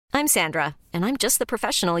I'm Sandra, and I'm just the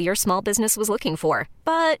professional your small business was looking for.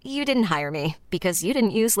 But you didn't hire me because you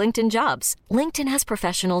didn't use LinkedIn Jobs. LinkedIn has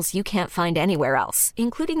professionals you can't find anywhere else,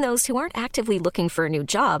 including those who aren't actively looking for a new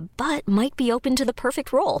job, but might be open to the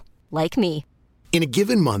perfect role, like me. In a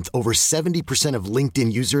given month, over 70% of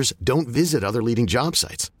LinkedIn users don't visit other leading job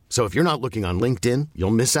sites. So if you're not looking on LinkedIn,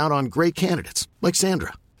 you'll miss out on great candidates like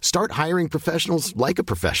Sandra. Start hiring professionals like a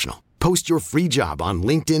professional. Post your free job on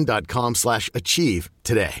linkedin.com/achieve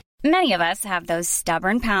today. Many of us have those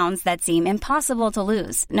stubborn pounds that seem impossible to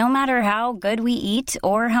lose, no matter how good we eat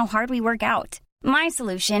or how hard we work out. My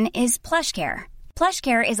solution is PlushCare.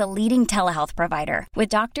 PlushCare is a leading telehealth provider with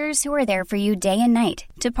doctors who are there for you day and night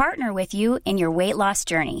to partner with you in your weight loss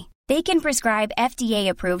journey. They can prescribe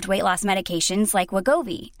FDA-approved weight loss medications like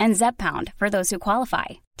Wegovy and Zepbound for those who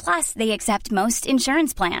qualify. Plus, they accept most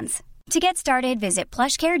insurance plans. To get started, visit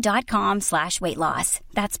plushcare.com/weightloss.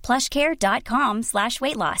 That's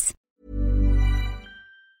plushcare.com/weightloss.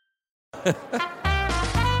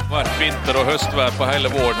 Vært vinter- og høstvær på hele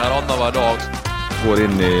våren her annenhver dag. Går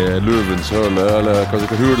inn i løvens høle, eller hva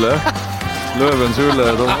skal hule? Løvens hule,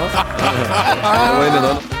 Thomas. Jeg var inne i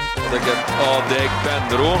den. Av deg,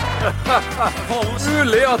 Benro.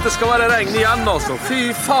 Mulig at det skal være regn igjen, altså.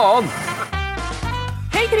 Fy faen!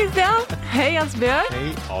 Hei Kristian, hei Asbjørn.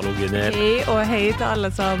 Hei, hallo Gunnar. Hei, og hei til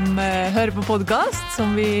alle som hører på podcast,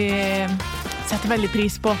 som vi setter veldig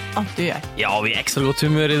pris på at du gjør. Ja, vi ekstra godt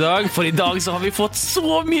humør i dag, for i dag så har vi fått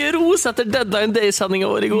så mye ros etter Deadline Day-sendingen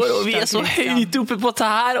vår i går, og vi så høyt oppe på det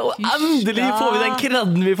her, og endelig får vi den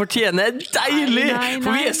kredden vi fortjener. Deilig!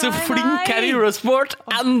 For vi så flinke her i Eurosport.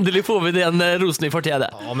 Endelig får vi den rosen vi fortjener.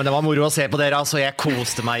 Ja, men det var moro å se på dere, altså. Jeg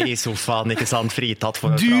koste meg i sofaen, ikke sant? Fritatt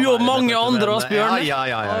for... Du og mange andre, Asbjørn. Ja.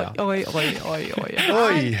 Oi.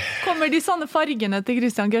 Kommer de sånne fargene til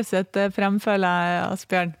Christian Gøsset frem, føler jeg,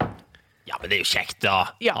 Asbjørn? Ja, men det jo kjekt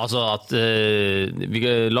da. Ja. Altså at vi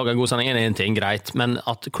lager en god sending er en ting, greit, men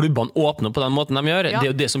at klubbene åpner på den måten de gjør, det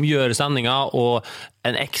jo det som gjør sendinga, og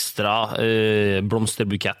en ekstra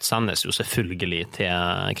blomsterbukett sendes jo selvfølgelig til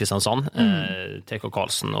Kristiansand, TK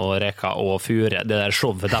Karlsen og Reka og Fure. Det der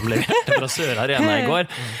showet de leverte fra Sør Arena i går,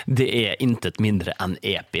 det intet mindre enn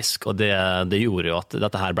episk, og det gjorde jo at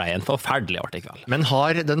dette her ble en forferdelig artig kveld. Men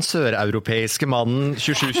har den søreuropeiske mannen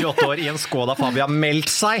 27-28 år i en Skoda Fabia meldt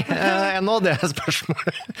seg ennå? Det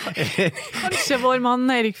spørsmålet. Kanskje vår mann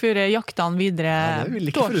Erik Fure jakta han videre det vil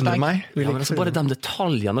ikke forundre meg. Ja, men altså bare de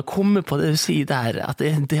detaljene å komme på det du sier der, at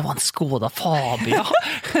det var en Skoda Fabia,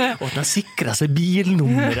 og at han sikret seg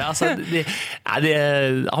bilnummeret. Altså,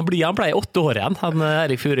 han ble 8 år igjen, han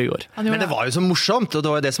Erik Fure i går. Men det var jo så morsomt, og det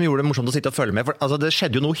var jo det som gjorde det morsomt å sitte og følge med. For, altså, det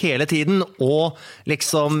skjedde jo noe hele tiden, og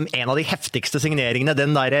liksom en av de heftigste signeringene,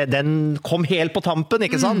 den kom helt på tampen,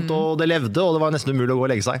 ikke sant? Og det levde, og det var nesten umulig å gå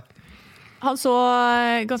og legge seg. Han så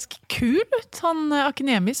ganske kul ut, han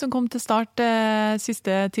Akinemi som kom til start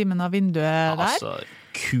siste timen av vinduet der. Altså,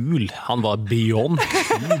 kul. Han var beyond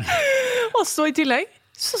kul. Og så i tillegg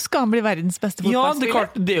så skal han bli verdens beste fotballspiller. Ja, det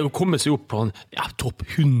klart, det å komme seg opp på en topp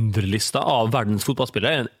 100-lista av verdens fotballspillere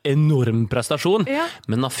er en enorm prestasjon. Ja.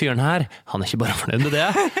 Men den fyren her, han ikke bare fornøyd med det.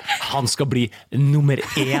 Han skal bli nummer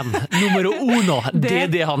 1. Numero uno. Det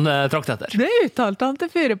det han trakter etter. Det uttalte han til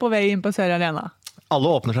Fure på vei inn på Sør Arena. Alle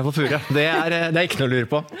åpner seg for Fure. Det er ikke noe å lure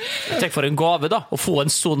på. Tenk for en gave da, å få en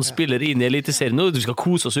sånn spiller inn i eliteserien nå. Du skal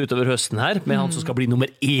kose oss utover høsten her, med han som skal bli nummer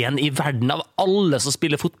 1 i verden av alle som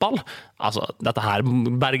spiller fotball. Altså, dette her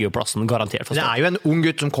berger jo plassen garantert for start. Det jo en ung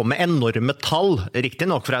gutt som kom med enorme tall, riktig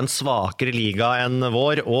nok fra en svakere liga enn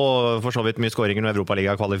vår, og for så vidt mye skåringer med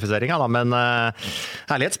Europaliga-kvalifiseringen, da. Men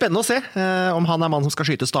herlighet, spennende å se om han mann som skal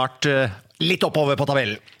skyte Start litt oppover på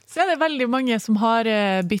tabellen. Så det veldig mange som har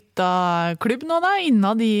byttet klubb nå da,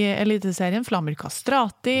 innad i eliteserien. Flamur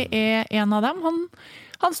Kastrati en av dem.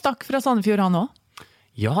 Han stakk fra Sandefjord han også.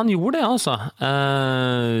 Ja, han gjorde det altså.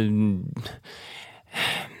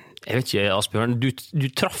 Jeg vet ikke, Asbjørn, du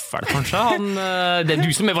traffer det kanskje. Det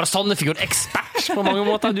du som vår Sandefjord-ekspert på mange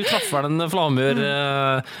måter. Du traffer den Flamur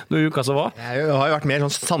noen uker som var. Jeg har jo vært mer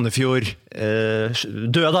sånn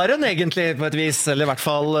Sandefjord-dødaren egentlig, på et vis. Eller i hvert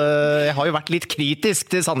fall, jeg har jo vært litt kritisk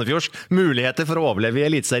til Sandefjords muligheter for å overleve i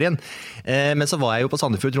eliteserien. Men så var jeg jo på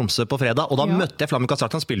Sandefjord-Tromsø på fredag, og da møtte jeg Flamur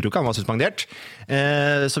Kastrati. Han spilte jo ikke, han var suspendert.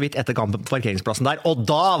 Så vidt etter kampen på parkeringsplassen der. Og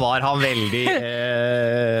da var han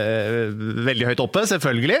veldig høyt oppe,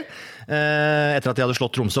 selvfølgelig. Etter at de hadde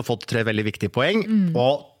slått Tromsø og fått 3 veldig viktige poeng,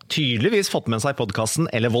 og tydeligvis fått med seg podcasten,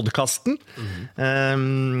 eller vodkasten.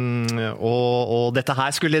 Og dette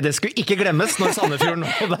her skulle ikke glemmes når Sandefjord nå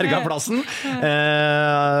berga plassen.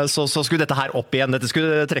 Så skulle dette her opp igjen, dette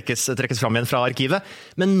skulle trekkes fram igjen fra arkivet.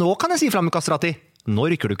 Men nå kan jeg si Flamur Kastrati, nå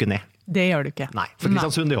rykker du ikke ned. Det gjør du ikke. Nei, for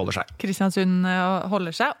Kristiansund de holder seg. Kristiansund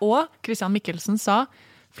holder seg, og Christian Mikkelsen sa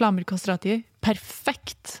Flamur Kastrati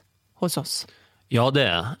perfekt hos oss. Ja, det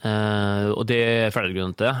og det flere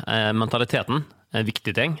grunner til. Mentaliteten en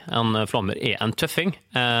viktig ting. Flamur en tøffing.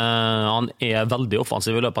 Han veldig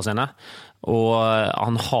offensiv I løpet av sine, og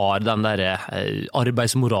han har den der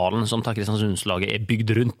arbeidsmoralen som Kristiansundslaget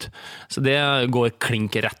bygd rundt. Så det går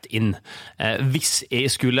klink rett inn. Hvis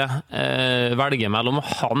jeg skulle velge mellom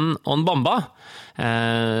han og en Bamba,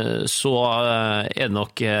 så det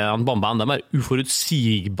nok han Bamba enda mer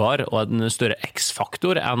uforutsigbar og en større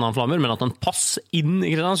X-faktor enn han Flamur, men at han passer inn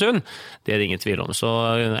I Kristiansund, det det ingen tvil om. Så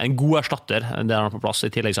en god erstatter, det han på plass.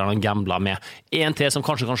 I tillegg så har han gamblet med en til som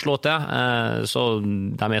kanskje kan slå til, så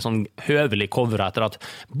de sånn høvelig coveret etter at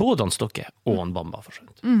både han Stokke og han Bamba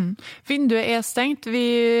forsøkt. Vinduet stengt,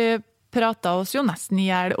 vi pratet oss jo nesten I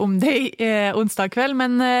hjel om det onsdag kveld,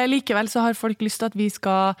 men likevel så har folk lyst til at vi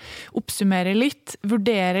skal oppsummere litt,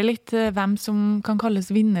 vurdere litt hvem som kan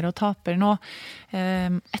kalles vinner og taper nå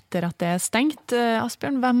etter at det stengt.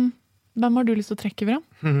 Asbjørn, hvem har du lyst til å trekke fram?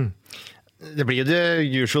 Det blir jo the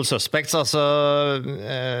usual suspects, altså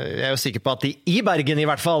jeg jo sikker på at de I Bergen I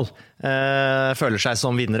hvert fall føler seg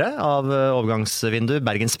som vinnere av overgangsvindu.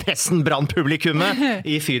 Bergenspressen, brannpublikummet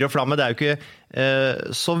I fyr og flamme. Det jo ikke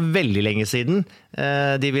så veldig lenge siden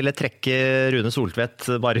de ville trekke Rune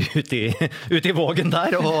Soltvedt bare ut I vågen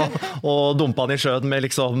der og dumpe han I sjøen med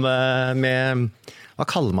liksom, hva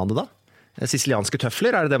kaller man det da? Sicilianske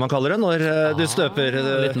tøfler, det man kaller det når du støper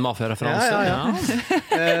Litt mafia-referanse. Ja.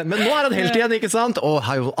 Men nå han helt igjen, ikke sant? Og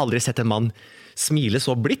har jo aldri sett en mann smile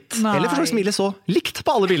så blitt, eller for så smile så likt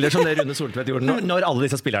på alle bilder som det Rune Soltvedt gjorde når alle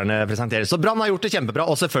disse spillerne presenteres. Så Brann har gjort det kjempebra,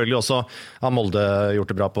 og selvfølgelig også har Molde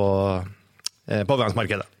gjort det bra på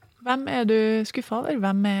overgangsmarkedet. Hvem du skuffet over?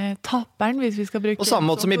 Hvem taperen, hvis vi skal bruke... På samme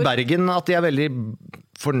måte som I Bergen, at de veldig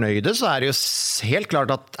fornøyde, så det jo helt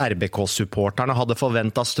klart at RBK-supporterne hadde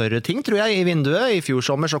forventet større ting, tror jeg, I vinduet. I fjor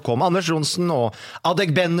sommer så kom Anders Ronsen og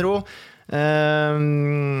Adegbenro.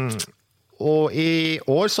 Og I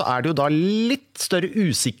år så det jo da litt større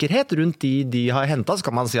usikkerhet rundt de har hentet. Så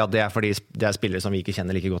kan man si at det fordi det spillere som vi ikke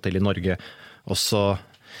kjenner like godt til I Norge, og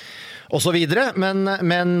så videre.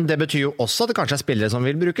 Men det betyr jo også at det kanskje spillere som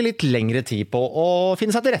vil bruke litt lengre tid på å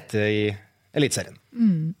finne seg til rette I Elitserien.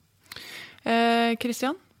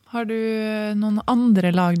 Kristian, har du noen andre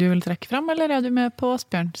lag du vil trekke frem, eller du med på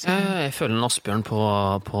Asbjørn? Jeg føler en Asbjørn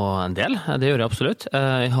på en del, det gjør jeg absolutt.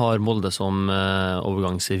 Jeg har Molde som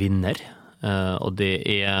overgangsvinner, og det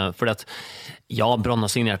fordi at Brann har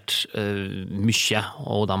signert mye,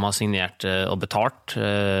 og de har signert og betalt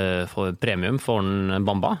for premium for en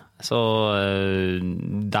Bamba, så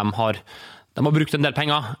de har brukt en del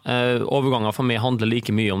penger. Overganger for meg handler like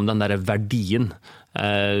mye om den der verdien.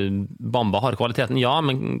 Bamba har kvaliteten, ja,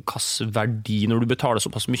 men hvilken verdi når du betaler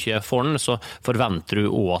såpass mye for den, så forventer du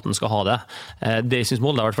også at den skal ha det. Det jeg synes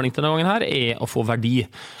Molde har vært flink denne gangen her, å få verdi.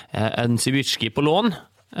 En Sivicki på lån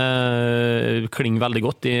klinger veldig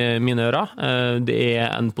godt I mine ører. Det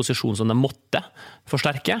en posisjon som de måtte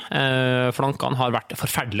forsterke. Flankene har vært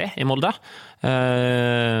forferdelig I Molde.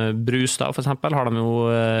 Brustad for eksempel har de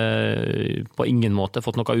jo på ingen måte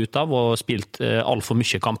fått noe ut av og spilt alt for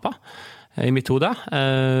mye kamper I mitt hode.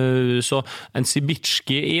 Så en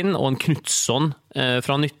Sibicki inn og en Knutsson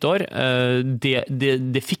fra nyttår,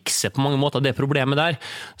 det fikser på mange måter det problemet der.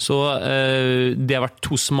 Så det har vært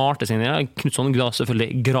to smarte signeringer. Knutsson da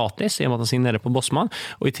selvfølgelig gratis, I og med at han signerer på Bosman,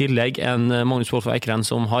 og I tillegg en Magnus Wolff Eikren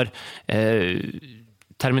som har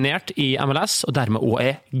terminert I MLS, og dermed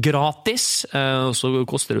også gratis. Så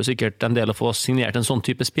koster det jo sikkert en del å få signert en sånn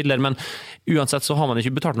type spiller, men uansett så har man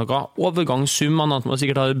ikke betalt noe overgangssum, man har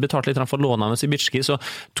sikkert betalt litt for lånet med Sibicki, så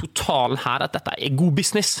totalen her at dette god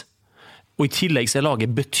business. Og I tillegg så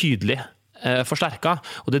laget betydelig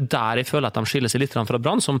forsterket, og det der jeg føler at de skiller seg litt fra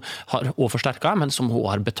Brann, som har også forsterket, men som også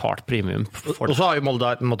har betalt premium for det. Og så har jo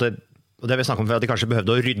Molde en måte og det vi snakker om for at de kanskje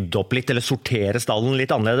behøvde å rydde opp litt eller sortere stallen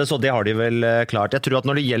litt annerledes, og det har de vel klart. Jeg tror at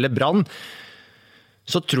når det gjelder Brann,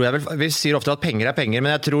 så tror jeg vel, vi sier ofte at penger penger,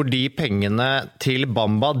 men jeg tror de pengene til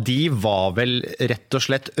Bamba, de var vel rett og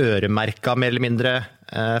slett øremerket mer eller mindre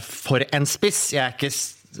for en spiss.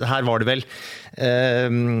 Her var det vel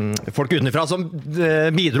folk utenfra som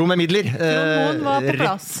bidro med midler. Noen var på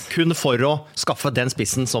plass. Kun for å skaffe den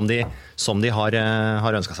spissen som de har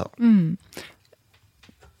ønsket seg.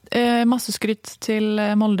 Masse skrytt til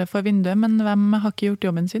Molde for vinduet, men hvem har ikke gjort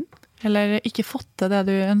jobben sin? Eller ikke fått til det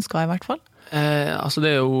du ønsket I hvert fall? Altså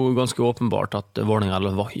det jo ganske åpenbart at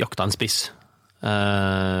Vålerenga jakta en spiss.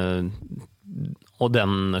 og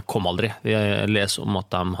den kom aldri. Vi leser om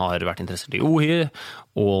at de har vært interessert i Ohi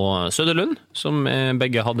og Søderlund, som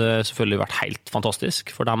begge hadde selvfølgelig vært helt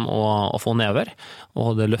fantastisk for dem å få nedover, og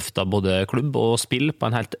hadde løftet både klubb og spill på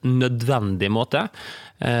en helt nødvendig måte.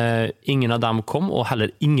 Ingen av dem kom, og heller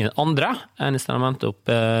ingen andre. Eneste de endte opp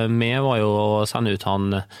med var jo å sende ut han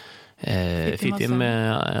Fitim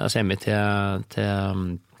Asemi til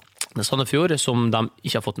Sandefjord, som de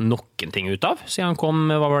ikke har fått noen ting ut av, siden han kom,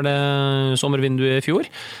 hva var det, sommervinduet i fjor.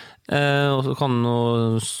 Og så kan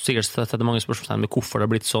han sikkert sette mange spørsmål med hvorfor det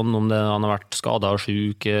har blitt sånn, om han har vært skadet og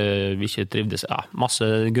syk, ikke trivdes, masse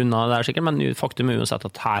grunner der sikkert, men faktum er uansett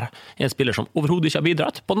at her en spiller som overhodet ikke har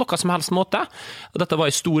bidratt på noe som helst måte. Og dette var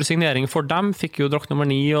en stor signering for dem, fikk jo drakt nummer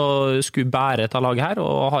 9 og skulle bære et av laget her,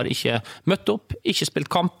 og har ikke møtt opp, ikke spilt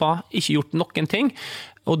kamper, ikke gjort noen ting.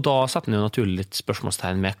 Og da setter han jo naturlig litt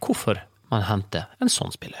spørsmålstegn med hvorfor man henter en sånn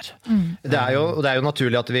spiller. Det er jo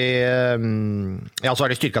naturlig at vi så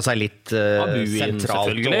har de styrket seg litt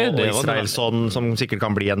sentralt, og Israelsson, som sikkert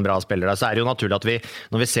kan bli en bra spiller der. Så er det jo naturlig at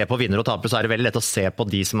når vi ser på vinner og taper, så er det veldig lett å se på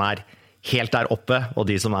de som er helt der oppe, og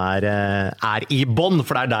de som er i bånd,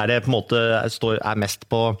 for det er der det på en måte er mest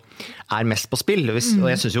på spill. Og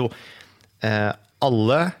jeg synes jo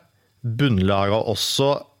alle bunnlaget også,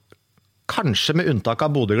 kanskje med unntak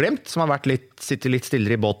av Bodø Glimt, som har sittet litt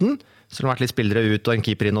stillere i båten, så det har vært litt spillere ut og en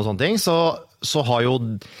keeper inn og sånne ting, så har jo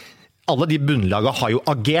alle de bunnlagene har jo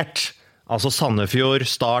agert. Altså Sandefjord,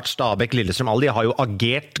 Start, Stabæk, Lillestrøm, alle de har jo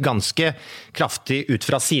agert ganske kraftig ut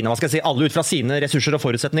fra sine, alle ut fra sine ressurser og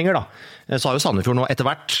forutsetninger da. Så har jo Sandefjord nå etter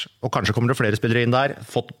hvert, og kanskje kommer det flere spillere inn der,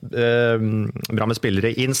 fått bra med spillere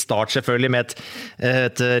inn. Start selvfølgelig med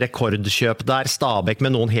et rekordkjøp der. Stabæk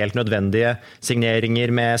med noen helt nødvendige signeringer,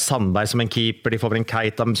 med Sandberg som en keeper, de får vel en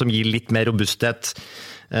Keita som gir litt mer robusthet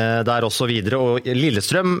der og så videre, og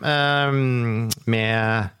Lillestrøm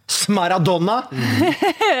med Maradona.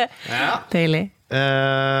 Deilig.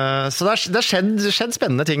 Så det har skjedd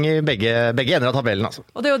spennende ting i begge ender av tabellen. Altså.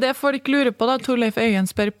 Og det er jo det folk lurer på da. Torleif Øyen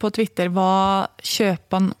spør på Twitter hva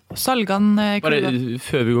kjøpene, salgene bare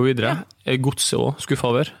før vi går videre, Godset også skuffa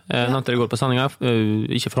over. Nevnte det i går på sendingen,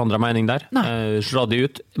 ikke forandret mening der. Radi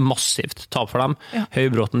ut, massivt tap for dem.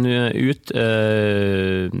 Høybråten ut,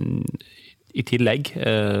 i tillegg,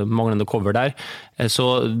 manglende cover der. Så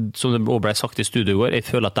som det også ble sagt i studio i går, jeg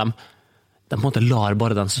føler at de på en måte lar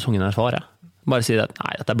bare den sesongen erfare. Bare sier at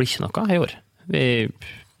nei, dette blir ikke noe i år. Vi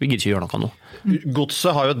gidder ikke gjøre noe nå.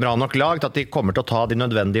 Godset har jo et bra nok lag til at de kommer til å ta de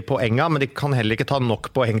nødvendige poengene, men de kan heller ikke ta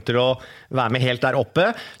nok poeng til å være med helt der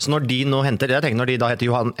oppe. Så når de nå henter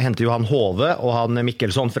henter Johan Hove og han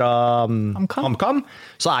Mikkelsson fra HamKam,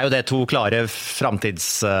 så er jo det to klare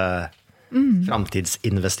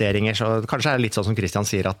framtidsinvesteringer. Så kanskje er det litt sånn som Christian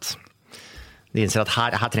sier, at de innser at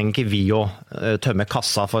her trenger ikke vi å tømme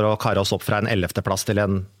kassa for å kare oss opp fra en 11. plass til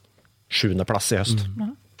en 7. plass i høst.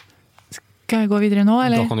 Skal jeg gå videre nå,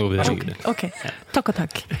 eller? Da kan du gå videre. Ok, takk og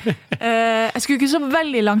takk. Jeg skulle ikke så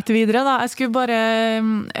veldig langt videre da. Jeg skulle bare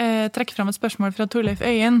trekke frem et spørsmål fra Torleif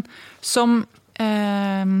Øyen, som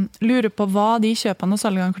lurer på hva de kjøpene og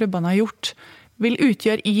salgene klubbene har gjort vil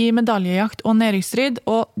utgjøre i medaljejakt og nedrykksstrid,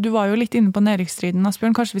 og du var jo litt inne på nedrykksstriden,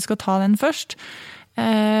 Asbjørn, kanskje vi skal ta den først.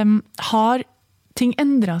 Har ting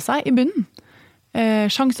endret seg i bunnen?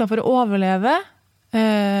 Sjanser for å overleve?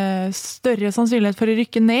 Større sannsynlighet for å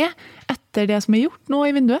rykke ned etter det som er gjort nå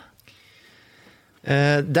i vinduet?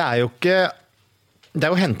 Det er jo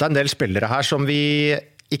hentet en del spillere her som vi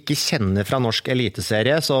ikke kjenner fra norsk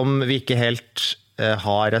eliteserie, som vi ikke helt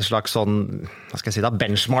har en slags sånn, hva skal jeg si da,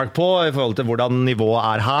 benchmark på i forhold til hvordan nivået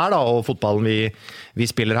er her da, og fotballen vi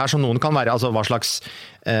spiller her, som noen kan være, altså hva slags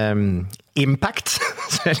impact,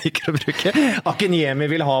 som jeg liker å bruke. Akinyemi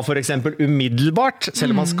vil ha for eksempel umiddelbart,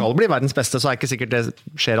 selv om han skal bli verdens beste, så er ikke sikkert det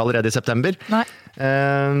skjer allerede i september. Nei.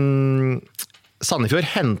 Sandefjord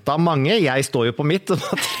hentet mange, jeg står jo på mitt, og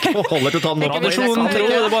holder til å ta den.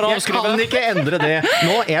 Jeg kan ikke endre det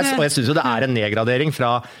nå, og jeg synes jo det er en nedgradering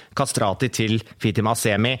fra Kastrati til Fitim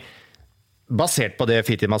Asemi, basert på det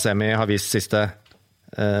Fitim Asemi har vist siste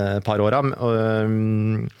par årene.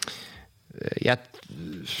 Jeg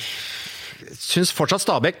synes fortsatt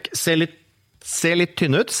Stabæk ser litt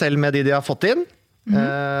tynn ut, selv med de har fått inn.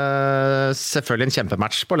 Selvfølgelig en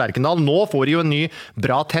kjempematch på Lerkendal. Nå får de jo en ny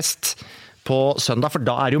bra test på søndag, for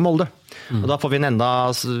da er det jo Molde. Og da får vi en enda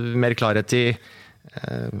mer klarhet i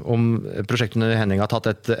om prosjektet under Henning har tatt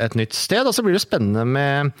et nytt sted, og så blir det spennende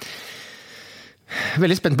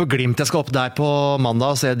veldig spent på Glimt. Jeg skal opp der på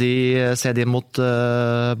mandag og se de mot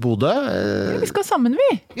Bodø. Vi skal sammen, vi.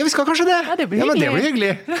 Ja, vi skal kanskje det. Ja, det blir hyggelig. Men det blir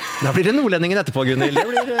hyggelig. Da blir det nordlendingen etterpå, Gunnhild. Det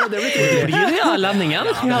blir Blir det, ja, lendingen?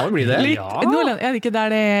 Ja, det blir det. Er det ikke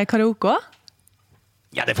der det er karaoke også?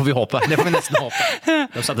 Ja, det får vi håpe. Det får vi nesten håpe.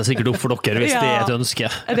 De setter sikkert opp for dere hvis det er et ønske.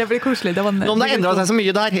 Det blir koselig. Nå om det har endret seg så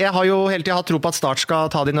mye der. Jeg har jo hele tiden hatt tro på at Start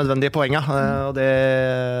skal ta de nødvendige poengene, og det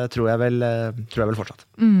tror jeg vel fortsatt.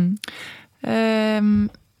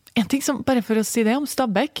 En ting som, bare for å si det om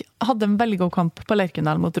Stabæk, hadde en veldig god kamp på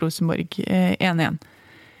Lerkendal mot Rosenborg 1-1.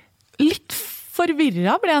 Litt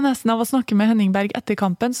forvirret ble jeg nesten av å snakke med Henning Berg etter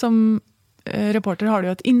kampen. Som reporter har du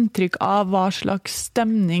jo et inntrykk av hva slags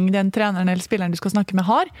stemning den treneren eller spilleren du skal snakke med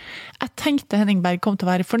har. Jeg tenkte Henning Berg kom til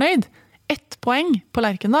å være fornøyd. 1 poeng på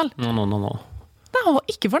Lerkendal. No. Nei, han var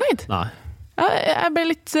ikke fornøyd. Nei. Jeg ble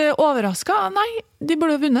litt overrasket. Nei, de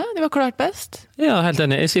burde ha vunnet. De var klart best. Ja, helt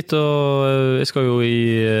enig. Jeg skal jo i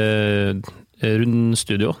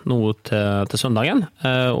rundstudio nå til søndagen,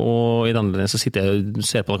 og i den så sitter jeg og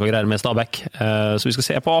ser på noen greier med Stabæk. Så vi skal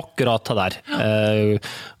se på akkurat det der.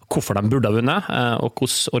 Hvorfor de burde ha vunnet, og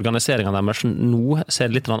hvordan organiseringen deres nå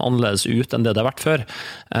ser litt annerledes ut enn det har vært før.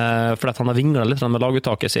 For at han har vinglet litt med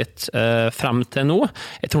laguttaket sitt frem til nå.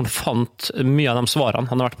 Jeg tror han fant mye av de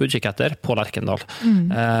svarene han har vært på utkikk etter på Lerkendal.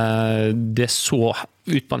 Det så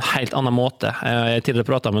ut på en helt annen måte. Jeg tidligere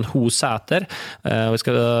pratet med en Ho Sæter, og jeg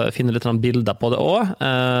skal finne litt bilder på det også.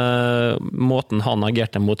 Måten han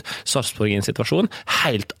agerte mot Sarpsborg i en situasjon,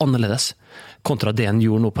 helt annerledes kontra det han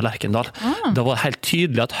gjorde nå på Lerkendal. Da var det helt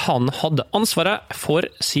tydelig at han hadde ansvaret for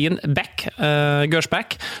sin back,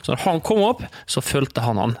 Gørsbæk. Så når han kom opp, så følte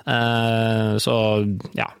han. Så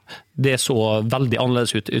ja, det så veldig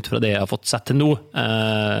annerledes ut fra det jeg har fått sett til nå.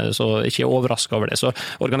 Så ikke overrasket over det. Så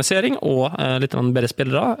organisering og litt bedre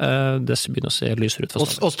spillere, det begynner å se lysere ut for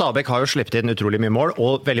Stabæk. Og Stabæk har jo sluppet inn utrolig mye mål,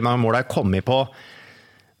 og veldig mange mål har kommet på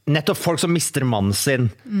nettopp folk som mister mannen sin,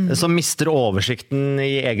 som mister oversikten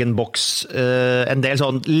i egen boks, en del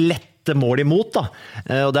sånn lette mål imot da.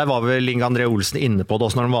 Og der var vel Inge André Olsen inne på det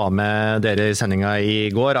også når han var med dere i sendinga i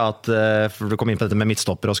går, at for du kom inn på dette med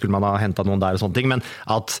midtstopper og skulle man ha hentet noen der og sånne ting, men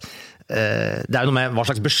at det er jo noe med hva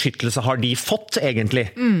slags beskyttelse har de fått egentlig,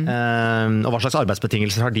 og hva slags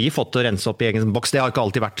arbeidsbetingelser har de fått å rense opp i egen boks. Det har ikke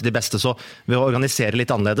alltid vært de beste, så ved å organisere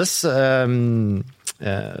litt annerledes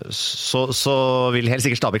så vil helt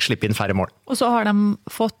sikkert Stabæk slippe inn færre mål. Og så har de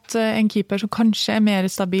fått en keeper som kanskje er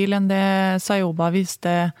mer stabil enn det Sayoba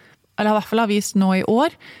viste, eller i hvert fall har vist nå i år.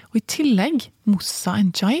 Og i tillegg Moussa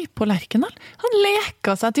Ndiaye på Lerkendal. Han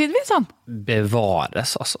leker seg tidvis, han.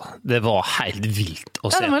 Bevares, altså. Det var helt vilt å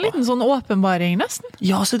se på. Det var en liten sånn åpenbaring nesten.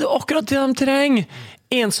 Ja, så det er akkurat det de trenger.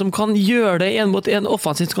 En som kan gjøre det en mot en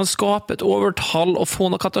offensivt, kan skape et overtall og få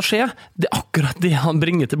noe til å skje. Det er akkurat det han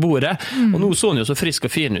bringer til bordet. Og nå så han jo så frisk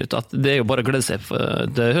og fin ut at det er jo bare å glede seg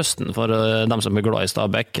til høsten for dem som er glad i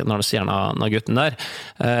Stabæk når de ser noen gutten der.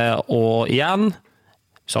 Og igjen,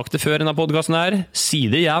 sagt det før i denne podcasten her, si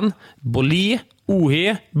det igjen, Boli, Ohi,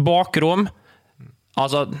 bakrom,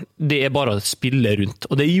 altså det er bare å spille rundt,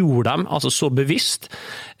 og det gjorde de altså så bevisst.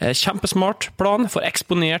 Kjempesmart plan, for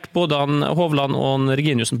eksponert både Hovland og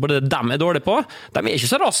Reginiussen på det de er dårlige på. De er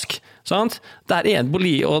ikke så raske, sant? Der er en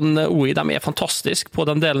Boli og en Ohi, de er fantastiske på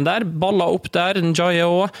den delen der. Baller opp der, Ndiaye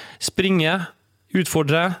også, springe,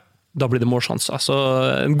 utfordre, da blir det målsjans. Altså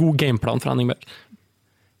en god gameplan for Henning Berg.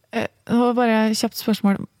 Det var bare et kjapt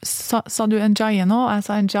spørsmål. Sa du Ndiaye nå? Jeg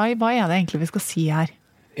sa Ndiaye. Hva er det egentlig vi skal si her?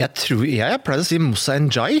 Jeg pleide å si Moussa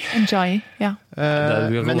Ndiaye. Ndiaye, ja.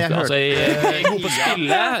 Men jeg hørte... Jeg er god på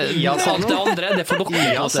spillet, alt det andre, det får dere.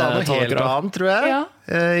 Jeg sa noe helt annet, tror jeg,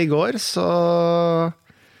 i går, så...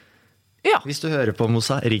 Ja. Hvis du hører på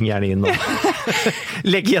Moussa, ring gjerne inn nå.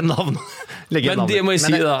 Legg igjen navn. Men det må jeg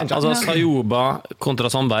si da, altså Sayoba kontra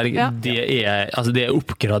Sandberg, det er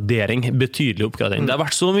oppgradering, betydelig oppgradering. Det har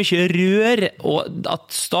vært så mye rør, og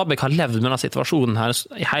at Stabæk har levd med denne situasjonen her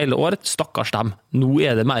i hele året, stakkars dem. Nå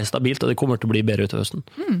er det mer stabilt, og det kommer til å bli bedre ut av høsten.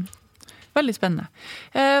 Veldig spennende.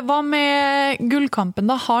 Hva med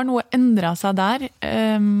gullkampen da? Har noe endret seg der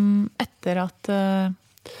etter at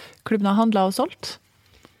klubben har handlet og solgt?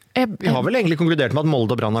 Vi har vel egentlig konkludert med at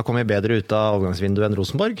Molde og Brann har kommet bedre ut av avgangsvinduet enn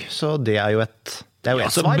Rosenborg, så det er jo et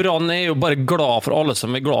svar. Brann er jo bare glad for alle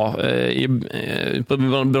som er glad på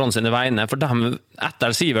Brann sine vegne, for dem,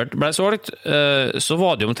 etter Sivert ble solgt, så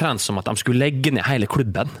var det jo omtrent som at de skulle legge ned hele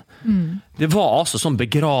klubben. Det var altså sånn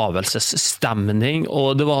begravelsesstemning,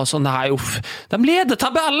 og det var sånn, nei, de leder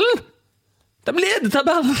tabellen!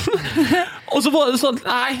 Og så var det sånn,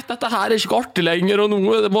 nei, dette her er ikke artig lenger, og nå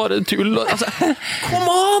er det bare tull. Altså, come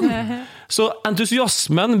on! Så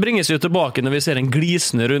entusiasmen bringes jo tilbake når vi ser en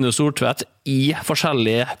glisende Rune Sortvedt i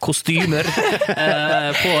forskjellige kostymer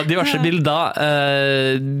på diverse bilder.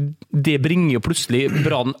 Det bringer jo plutselig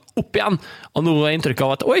Brann opp igjen. Og nå er inntrykk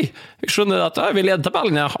av at, oi, vi skjønner dette, vi leder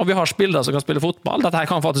tabellen, ja, og vi har spillere som kan spille fotball. Dette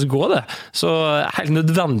her kan faktisk gå det. Så helt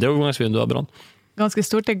nødvendig overgangsvindu av Brann. Ganske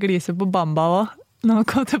stort, det gliser på Bamba også. Når man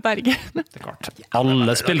kommer til Bergen. Det er klart.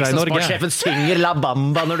 Alle spillere i Norge. Sportssjefen synger La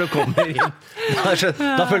Bamba når du kommer inn.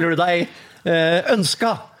 Da føler du deg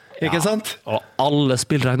ønska, ikke sant? Og alle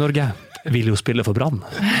spillere i Norge vil jo spille for Brann.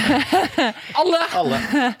 Alle!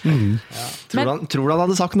 Ja. Tror du han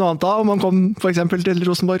hadde sagt noe annet da, om han kom for eksempel til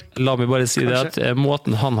Rosenborg? La meg bare si det at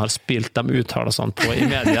måten han har spilt de uttalelsene på i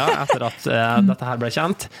media, etter at dette her ble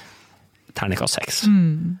kjent, terningkast 6.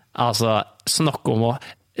 Altså, snakk om å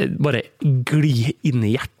bare gli inn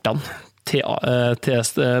i hjertene til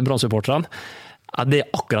Brann-supporterne. Ja, det er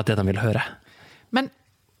akkurat det de vil høre. Men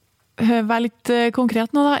vær litt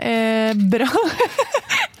konkret nå da. Bra.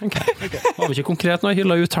 Okay. Har vi ikke konkret nå? Jeg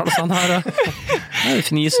hyller uttalelsene her. Det er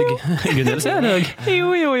fnisegundel, ser jeg.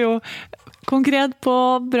 Jo. Konkret på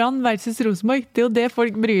Brann versus Rosenborg. Det er jo det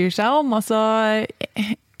folk bryr seg om. Altså,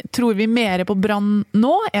 tror vi mer på Brann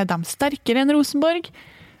nå? Er de sterkere enn Rosenborg?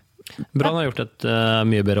 Brann har gjort et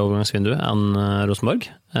mye bedre overgangsvindu enn Rosenborg.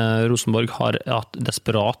 Rosenborg har hatt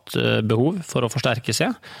desperat behov for å forsterke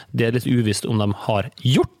seg. Det er litt uvisst om de har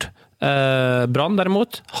gjort. Brann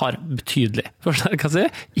derimot har betydelig forsterket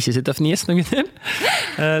seg. Ikke sitte og fnis noen til.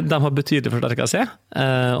 De har betydelig forsterket seg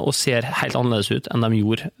og ser helt annerledes ut enn de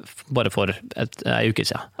gjorde bare for en uke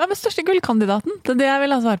siden. Hva er den største gullkandidaten? Det er det jeg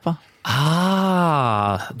vil ha svar på.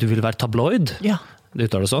 Du vil være tabloid? Ja. Det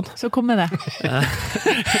uttaler sånn. Så kom med det.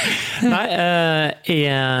 Nei,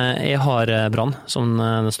 jeg har Brann som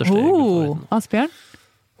den største. Asbjørn?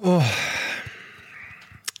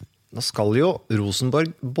 Nå skal jo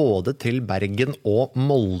Rosenborg både til Bergen og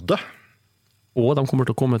Molde. Og de kommer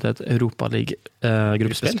til å komme til et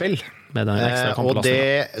Europaliga-gruppespill. Med den ekstra kampplassen. Og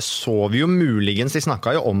det så vi jo muligens, de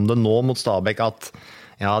snakket jo om det nå mot Stabæk, at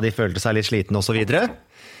ja, de følte seg litt slitne og så videre.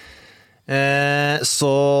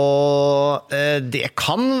 Så det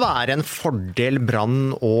kan være en fordel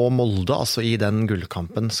Brann og Molde, altså i den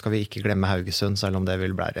gullkampen. Skal vi ikke glemme Haugesund, selv om det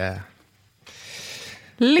vil være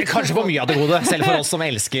kanskje for mye av det gode, selv for oss som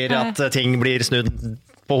elsker at ting blir snudd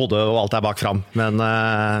på hodet og alt er bak fram. Men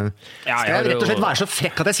skal jeg rett og slett være så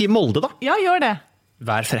frekk at jeg sier Molde da? Ja, gjør det.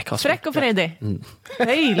 Vær frekk, altså. Frekk og freidig.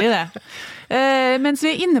 Deilig det. Mens vi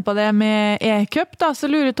er inne på det med E-Cup, da, så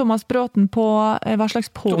lurer Thomas Bråten på hva slags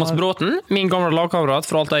Thomas Bråten, min gamle lagkamerat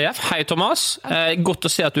fra Alta IF. Hei, Thomas. Godt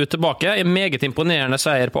å se at du er tilbake. En meget imponerende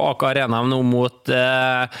seier på AK Arena nå mot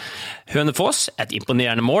Hønefoss. Et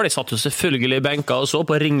imponerende mål. Jeg satt jo selvfølgelig i benka og så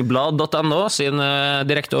på ringblad.no sin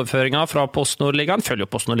direkteoverføringer fra PostNordligaen. Følger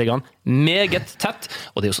jo PostNordligaen meget tett,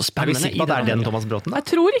 og det er jo så spennende. Er vi sikre på at det er den Thomas Bråten? Jeg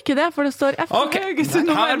tror ikke det, for det står FK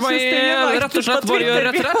Haugesund. Her må jeg rett og slett bare gjøre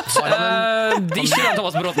retrett. Det er ikke den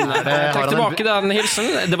Thomas Bråten der. Takk tilbake den hilsen.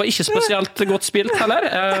 Det var ikke spesielt godt spilt heller.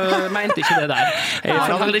 Mente ikke det der. Jeg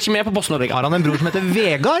følger heller ikke med på PostNordligaen. Har han en bror som heter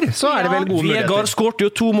Vegard, så er det vel gode muligheter. Vegard skårte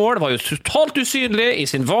jo 2 mål, var jo totalt usynlig i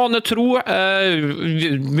sin vanetro.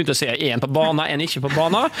 Begynte å se en på banen, en ikke på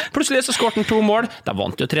banen. Plutselig så skårte han 2 mål. Da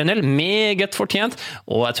vant jo 3-0. Meget fortjent.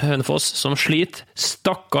 Og et Hønefoss som sliter.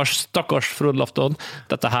 Stakkars Frode Lafton.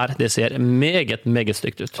 Dette her, det ser meget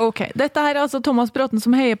stygt ut. Ok, dette her er altså Thomas Bråten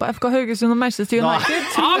som heier på FK Haugesund og Manchester United.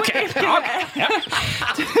 Tror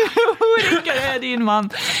ikke det er din mann.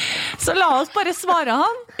 Så la oss bare svare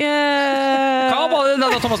han. Hva var det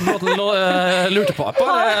denne Thomas Bråten lurte på?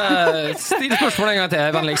 Bare still spørsmål en gang til,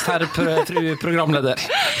 vennligst herr programleder.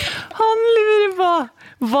 Han lurer på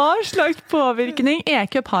hva slags påvirkning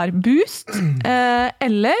E-Cup har. Boost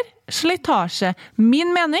eller slitasje.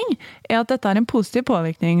 Min mening er at dette er en positiv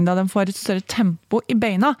påvirkning da de får et større tempo i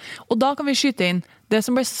beina. Og da kan vi skyte inn det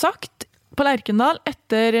som ble sagt på Lerkendal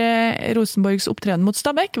etter Rosenborgs opptreden mot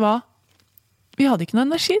Stabæk var vi hadde ikke noe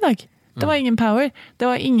energi i dag. Det var ingen power. Det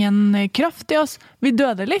var ingen kraft i oss. Vi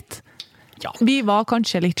døde litt. Ja. Vi var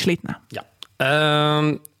kanskje litt slitne. Ja.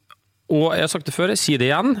 Og jeg har sagt det før, jeg sier det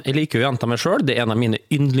igjen. Jeg liker jo å gjenta meg selv. Det er en av mine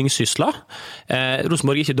yndlingssysler.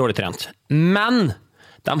 Rosenborg er ikke dårlig trent. Men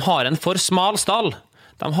de har en for smal stall.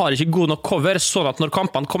 De har ikke god nok cover, sånn at når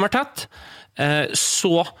kampene kommer tett,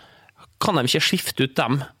 så kan de ikke skifte ut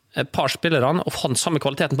dem par spillerne og få den samme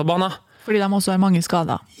kvaliteten på banen. Fordi de også har mange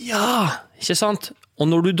skader. Ja, ikke sant? Og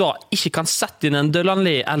når du da ikke kan sette inn en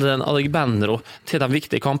Delanley eller en Adegbenro til de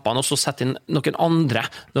viktige kampene, og så sette inn noen andre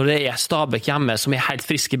når det er Stabæk hjemme som er helt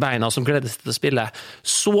friske i beina og som gleder seg til å spille,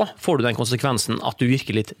 så får du den konsekvensen at du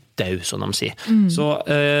virker litt død, som de sier. Så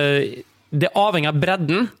det avhenger av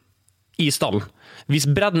bredden i stallen. Hvis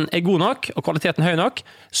bredden er god nok, og kvaliteten høy nok,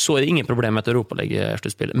 så er det ingen problem med et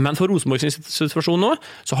Europaliga-sluttspill. Men for Rosenborgs situasjon nå,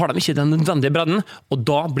 så har de ikke den nødvendige bredden, og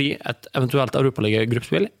da blir et eventuelt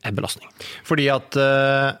Europaliga-gruppespill en belastning. Fordi at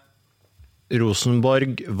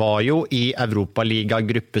Rosenborg var jo I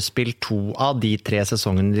Europaliga-gruppespill 2 av de 3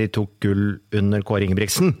 sesongene de tok gull under Kåre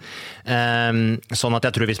Ingebrigtsen. Sånn at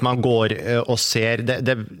jeg tror hvis man går og ser,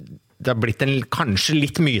 det har blitt kanskje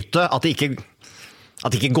litt myte at det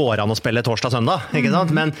ikke går an å spille torsdag-søndag, ikke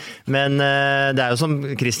sant? Men det jo som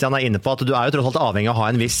Christian inne på, at du jo tross alt avhengig av å ha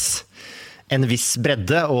en viss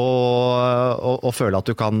bredde og føle at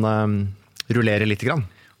du kan rullere litt grann.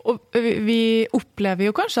 Og vi opplever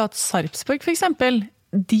jo kanskje at Sarpsborg for eksempel,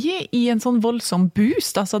 de I en sånn voldsom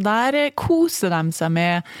boost, altså der koser de seg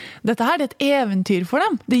med dette her, det et eventyr for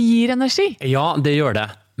dem, det gir energi. Ja, det gjør det.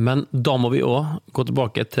 Men da må vi også gå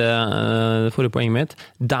tilbake til det forrige poenget mitt.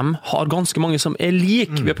 De har ganske mange som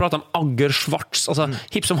lik. Vi har pratet om Agger, Schwartz, altså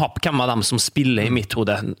hipp som happ, hvem av dem som spiller I mitt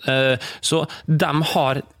hode. Så de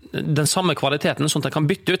har den samme kvaliteten, sånn at de kan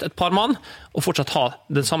bytte ut et par mann og fortsatt ha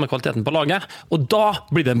den samme kvaliteten på laget, og da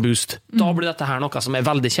blir det en boost. Da blir dette her noe som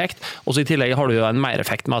veldig kjekt, og så I tillegg har du jo en mer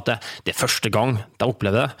effekt med at det første gang de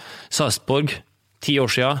opplevde det. Sarpsborg, 10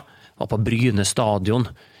 år siden, var på Bryne stadion,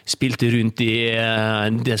 spilte rundt I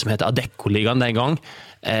det som heter Adecco-ligaen den gang,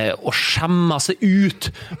 og skjemma seg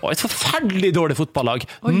ut, og et forferdelig dårlig fotballag.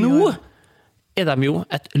 Nå de jo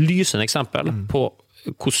et lysende eksempel på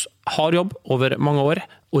hvordan hard jobb over mange år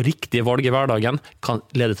og riktige valg I hverdagen kan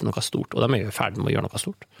lede til noe stort, og de jo I ferd med å gjøre noe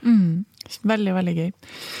stort. Veldig, veldig gøy.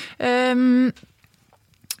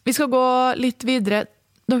 Vi skal gå litt videre.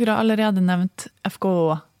 Dere har allerede nevnt FK,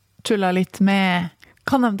 tullet litt med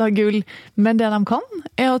kan de ta gull, men det de kan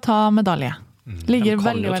å ta medalje. Ligger de kan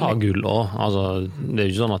veldig, jo ta gull også. Altså, det jo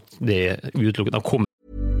ikke sånn at det utelukket. De kommer.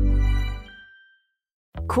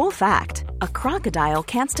 Cool fact, a crocodile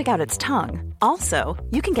can't stick out its tongue. Also,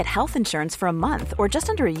 you can get health insurance for a month or just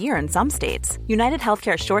under a year in some states. United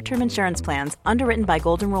Healthcare short-term insurance plans, underwritten by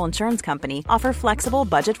Golden Rule Insurance Company, offer flexible,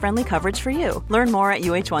 budget-friendly coverage for you. Learn more at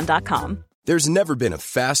uh1.com. There's never been a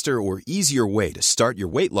faster or easier way to start your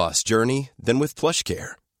weight loss journey than with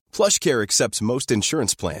PlushCare. PlushCare accepts most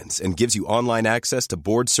insurance plans and gives you online access to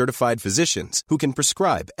board-certified physicians who can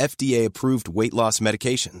prescribe FDA-approved weight loss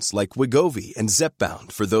medications like Wegovy and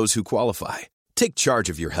Zepbound for those who qualify. Take charge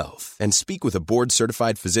of your health and speak with a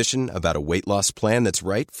board-certified physician about a weight loss plan that's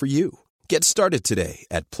right for you. Get started today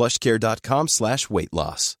at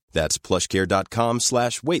plushcare.com/weightloss. That's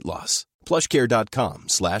plushcare.com/weightloss.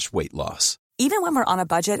 plushcare.com/weightloss. Even when we're on a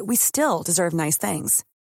budget, we still deserve nice things.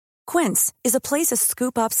 Quince is a place to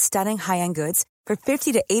scoop up stunning high-end goods for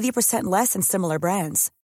 50 to 80% less than similar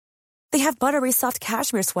brands. They have buttery soft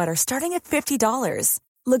cashmere sweaters starting at $50,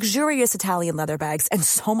 luxurious Italian leather bags, and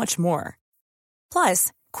so much more.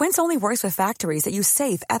 Plus, Quince only works with factories that use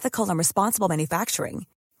safe, ethical, and responsible manufacturing.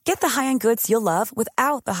 Get the high-end goods you'll love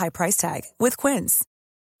without the high price tag with Quince.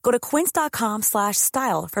 Go to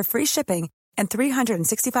quince.com/style for free shipping and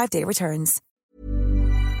 365-day returns.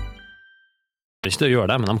 Ikke til å gjøre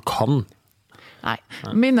det, men de kan. Nei.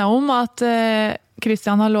 Minner om at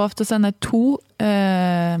Christian har lov til å sende 2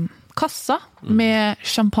 kasser med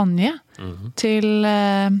champagne til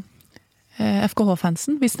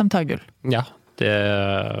FKH-fansen hvis de tar gull. Ja,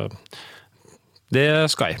 det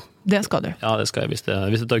skal jeg. Det skal du. Ja, det skal jeg. Hvis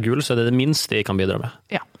det tar gull, så det det minste jeg kan bidra med.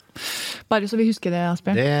 Ja. Bare så vi husker det,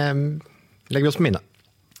 Asbjørn. Det legger vi oss på minnet.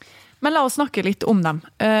 Men la oss snakke litt om dem.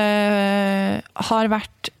 Har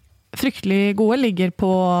vært fryktelig gode, ligger på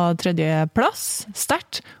 3. plass,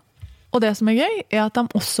 sterkt. Og det som gøy, at de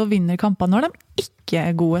også vinner kamper når de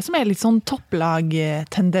ikke gode, som litt sånn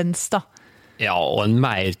topplag-tendens da. Ja, og en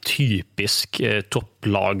mer typisk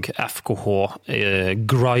topplag FKH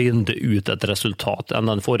grinder ut et resultat enn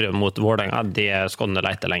den forrige mot Vålerenga. Det skal du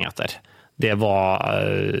lete lenge etter. Det var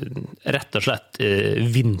rett og slett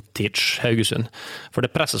vintage Haugesund. For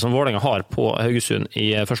det presset som Vålerenga har på Haugesund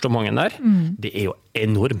I første omgangen der, det jo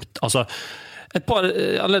enormt. Altså, et par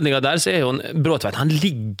anledninger der så jo en Bråtveit, han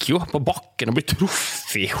ligger jo på bakken og blir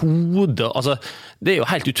truffet I hodet. Altså, det jo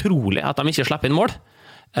helt utrolig at de ikke slipper inn mål.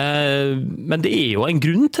 Men det jo en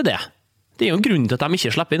grunn til det. Det jo en grunn til at de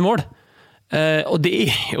ikke slipper inn mål. Og det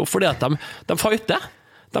jo fordi at de fighter.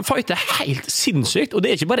 De fighter helt sinnssykt, og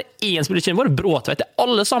det ikke bare én spiller, ikke bare Bråtveit, det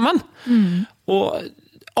alle sammen. Og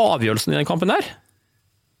avgjørelsen I den kampen der,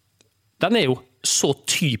 den jo så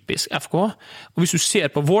typisk FKH. Og hvis du ser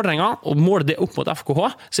på Vålerenga og måler det opp mot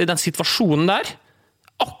FKH, så den situasjonen der,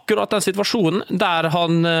 akkurat den situasjonen der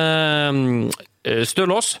han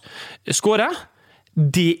Stølås skårer,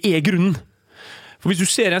 det grunnen. For hvis du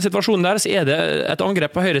ser I en situasjon der, så det et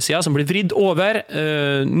angrep på høyre siden som blir vridd over,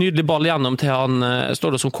 nydelig ball gjennom til han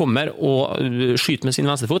Stølås som kommer og skyter med sin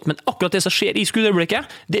venstre fot, men akkurat det som skjer I skuddøyeblikket,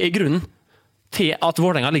 det grunnen til at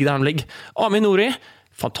Vålerenga ligger der de ligger. Amin Nouri,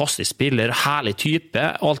 fantastisk spiller, herlig type,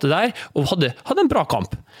 og alt det der, og hadde en bra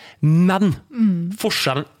kamp. Men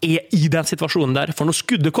forskjellen i den situasjonen der, for når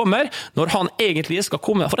skuddet kommer, når han egentlig skal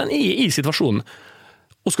komme, for han i situasjonen,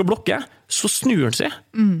 og skal blokke, så snur han seg.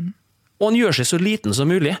 Og han gjør seg så liten som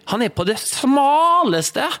mulig. Han på det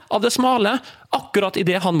smaleste av det smale, akkurat i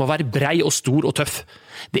det han må være brei og stor og tøff.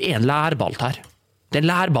 Det en lærball her. Det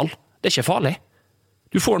en lærball. Det ikke farlig.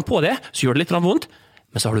 Du får den på det, så gjør det litt vondt,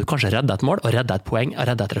 men så har du kanskje reddet et mål, og reddet et poeng, og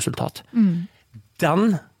reddet et resultat.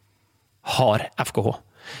 Den har FKH.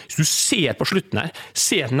 Hvis du ser på slutten her,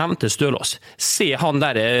 ser nevnte Stølås, ser han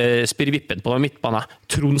der spirrevippen på midtbanen,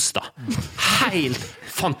 Tronstad. Helt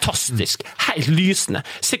fantastisk, helt lysende.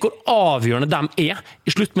 Se hvor avgjørende de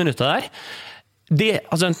i sluttminuttet der.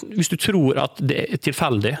 Hvis du tror at det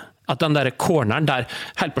tilfeldig, at den der corneren der,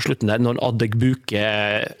 helt på slutten der, når Adek Buke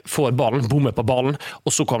får ballen, bommer på ballen,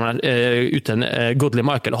 og så kommer den ut en Godley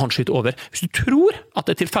Michael, og han skyter over. Hvis du tror at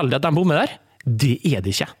det tilfeldig at den bommer der, det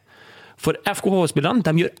det ikke. For FKH-spillerne,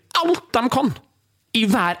 de gjør alt de kan i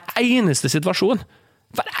hver eneste situasjon.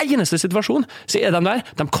 Hver eneste situasjon så de der,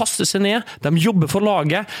 de kaster seg ned, de jobber for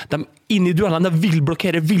laget, de inn i duellene, de vil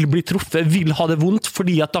blokkere, vil bli truffet, vil ha det vondt,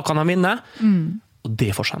 fordi at da kan de vinne. Og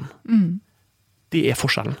det forskjellen. Det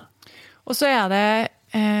forskjellen. Og så det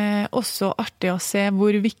også artig å se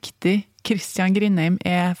hvor viktig Christian Grindheim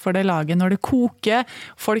for det laget. Når det koker,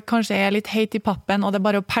 folk kanskje litt heit i pappen, og det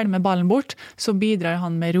bare å pælme ballen bort, så bidrar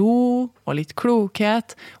han med ro og litt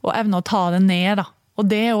klokhet, og evne å ta det ned. Da. Og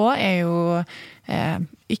det også jo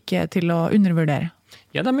ikke til å undervurdere.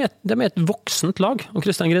 Ja, de et voksent lag, og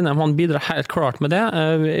Christian Grindheim han bidrar helt klart med det.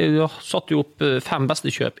 Jeg satte jo opp 5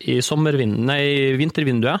 beste kjøp i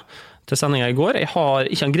vintervinduet til sendingen i går. Jeg har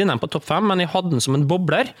ikke en Grindheim på topp 5, men jeg hadde den som en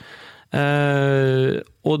bobler.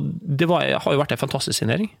 Og det har jo vært en fantastisk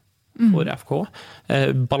signering for FK.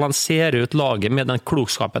 Balansere ut laget med den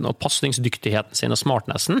klokskapen og passningsdyktigheten sin og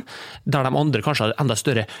smartnessen, der de andre kanskje har enda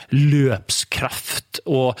større løpskraft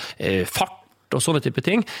og fart og sånne type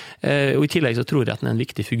ting. Og i tillegg så tror jeg at han en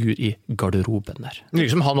viktig figur i garderoben der. Det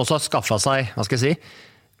virker som han også har skaffet seg, hva skal jeg si,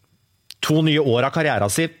 2 nye år av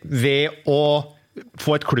karrieren sin ved å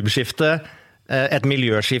få et klubbskifte, et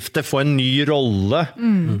miljøskifte, få en ny rolle.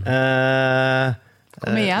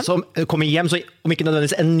 Komme hjem, så om ikke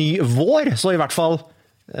nødvendigvis en ny vår, så i hvert fall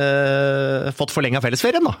fått forlenget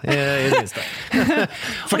fellesferien da, i det minste.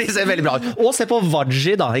 For de ser veldig bra ut. Og se på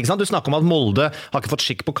Wadji da, ikke sant? Du snakker om at Molde har ikke fått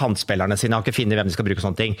skikk på kantspillerne sine, har ikke funnet hvem de skal bruke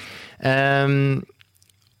sånne ting.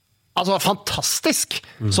 Fantastisk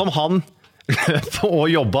som han løp og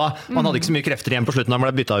jobbet. Han hadde ikke så mye krefter igjen på slutten, han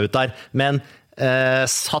ble byttet ut der, men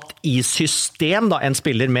satt i system da, en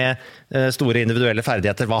spiller med store individuelle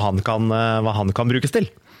ferdigheter, hva han kan brukes til.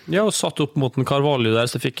 Ja, og satt opp mot en Carvalho der,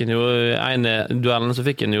 så fikk han jo ene duellen, så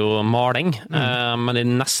fikk han jo maling, men i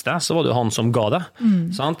neste så var det jo han som ga det,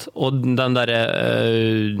 sant? Og den der,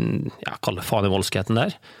 kall det fanevoldskheten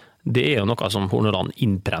der, det jo noe som Horneland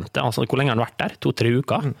innprente, altså hvor lenge har han vært der? 2-3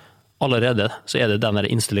 uker? Allerede så det den der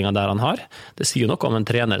innstillingen der han har. Det sier jo noe om en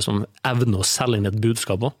trener som evner å selge inn et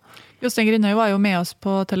budskap også. Jostein Grindhaug var jo med oss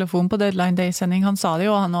på telefon på Deadline Day-sending. Han sa det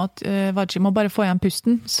jo, han at Wadji må bare få igjen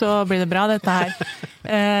pusten, så blir det bra dette her.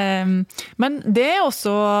 Men det også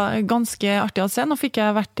ganske artig å se. Nå fikk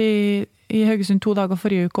jeg vært i Haugesund 2 dager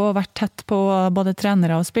forrige uke og vært tett på både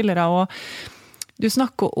trenere og spillere, og du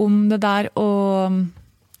snakker om det der og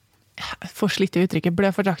får slitt i uttrykket,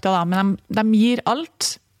 blød for drakta da, men de gir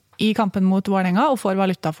alt i kampen mot Vålerenga og får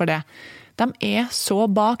valuta for det. De så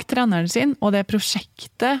bak treneren sin, og det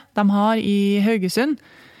prosjektet de har i Haugesund,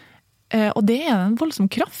 og det en voldsom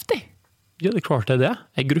kraft i. Ja, det klart det.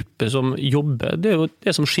 En gruppe som jobber, det jo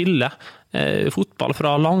det som skiller fotball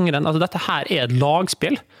fra langrenn. Altså, dette her et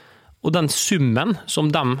lagspill, og den summen som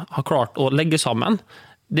de har klart å legge sammen,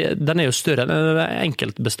 den jo større enn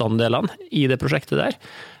enkeltbestanddelene i det prosjektet der.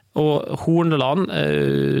 Og Horneland...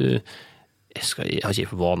 Jeg har ikke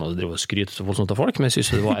for vane å drive og skryte så voldsomt av folk, men jeg synes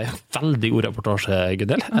det var en veldig god reportasje,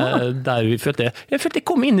 Gunnel, der jeg følte jeg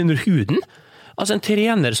kom inn under huden. Altså en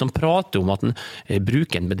trener som prater om at han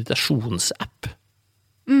bruker en meditasjonsapp.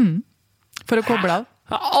 For å koble av?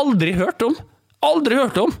 Jeg har aldri hørt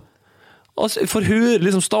om. Altså, for å høre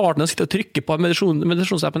liksom starten og sitte og trykke på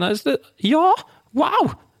meditasjonsappen. Ja,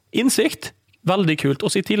 wow! Innsikt. Veldig kult.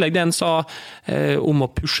 Og så i tillegg det han sa om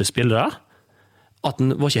å pushe spillere, at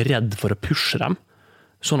han var ikke redd for å pushe dem,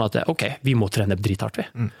 sånn at ok, vi må trene drithardt vi.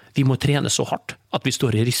 Vi må trene så hardt at vi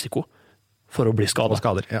står i risiko for å bli skadet.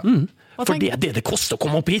 Ja. For det det koster å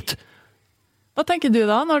komme opp hit. Hva tenker du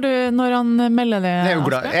da, når han melder det? Jeg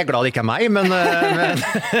er glad det ikke er meg, men du er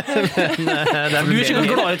ikke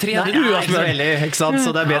glad I trening, du, Asbjørn. Ikke sant?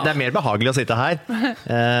 Så det er mer behagelig å sitte her.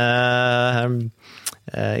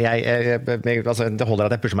 Altså, det holder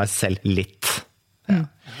at jeg pusher meg selv litt. Ja.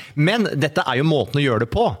 Men dette jo måten å gjøre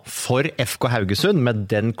det på for FK Haugesund, med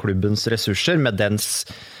den klubbens ressurser, med den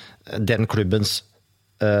klubbens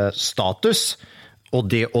status, og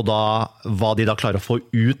da hva de da klarer å få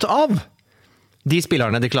ut av de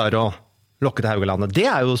spillerne de klarer å lokke til Haugalandet. Det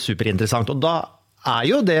jo superinteressant, og da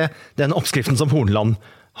jo det den oppskriften som Horneland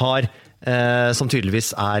har, som tydeligvis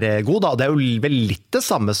god. Da. Det jo vel litt det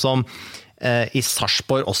samme som I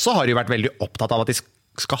Sarpsborg også har de vært veldig opptatt av at de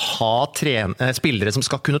skal ha spillere som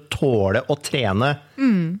skal kunne tåle å trene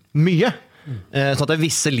mye. Så at det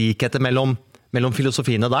visse likheter mellom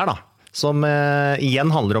filosofiene der, da. Som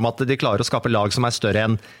igjen handler om at de klarer å skape lag som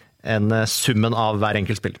større enn summen av hver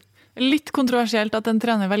enkelt spiller. Litt kontroversielt at en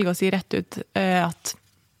trener velger å si rett ut at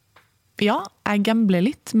ja, jeg gambler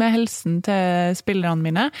litt med helsen til spillerne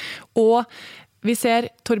mine, og vi ser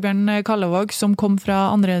Torbjørn Kallevåg som kom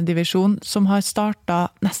fra andre divisjon, som har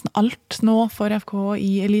startet nesten alt nå for FK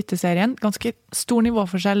I eliteserien. Ganske stor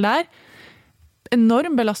nivåforskjell der.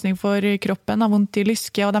 Enorm belastning for kroppen, har vondt I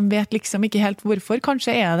lyske, og de vet liksom ikke helt hvorfor.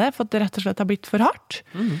 Kanskje det, for at det rett og slett har blitt for hardt.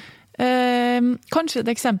 Kanskje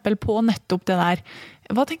et eksempel på nettopp det der.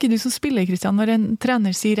 Hva tenker du som spiller, Kristian, når en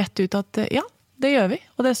trener sier rett ut at ja, det gjør vi,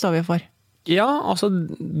 og det står vi for? Ja, altså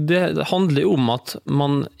det handler jo om at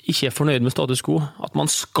man ikke fornøyd med status quo, at man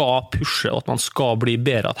skal pushe, og at man skal bli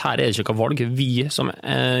bedre, at her det ikke noe valg. Vi som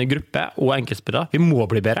gruppe og enkeltspillere, vi må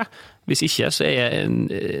bli bedre. Hvis ikke,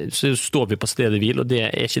 så står vi på stedet hvil, og det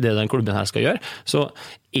ikke det den klubben her skal gjøre. Så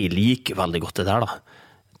jeg liker veldig godt det der da.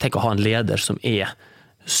 Tenk å ha en leder som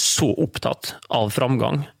så opptatt av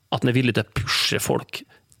framgang, at den villig til å pushe folk,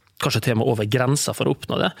 kanskje til og med over grenser for å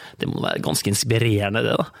oppnå det. Det må være ganske inspirerende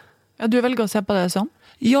det da. Ja, du velger å se på det sånn?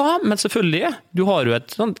 Ja, men selvfølgelig. Du har jo et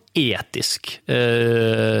sånn etisk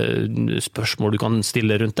spørsmål du kan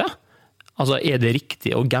stille rundt det. Altså, det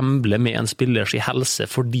riktig å gamble med en spillers helse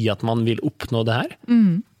fordi at man vil oppnå det her?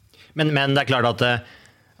 Men det klart at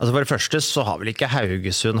altså for det første så har vel ikke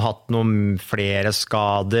Haugesund hatt noen flere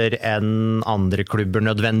skader enn andre klubber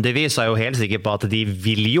nødvendigvis. Så jeg jo helt sikker på at de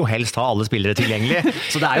vil jo helst ha alle spillere tilgjengelig.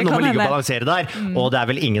 Så det jo noe med å ligge og balansere der. Og det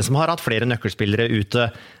vel ingen som har hatt flere nøkkelspillere ute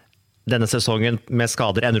denne sesongen med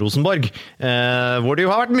skader enn Rosenborg. Hvor det jo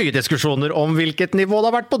har vært mye diskusjoner om hvilket nivå det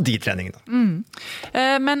har vært på de treningene.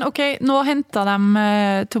 Men ok, nå hentet de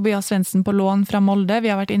Tobias Svendsen på lån fra Molde. Vi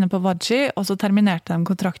har vært inne på Vadji, og så terminerte de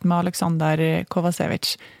kontrakten med Aleksandar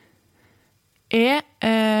Kovacevic.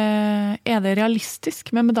 Det realistisk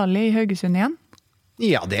med medalje I Haugesund igjen?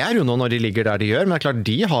 Ja, det jo nå når de ligger der de gjør, men det klart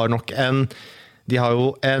de har nok de har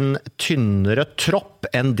jo en tynnere tropp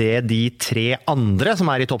enn det de 3 andre som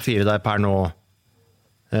I topp 4 der per nå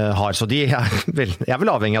har. Så de vel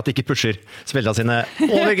avhengig av at de ikke pusher spillene sine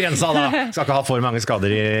over grensa da. Skal ikke ha for mange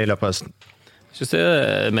skader I løpet av høsten. Jeg synes det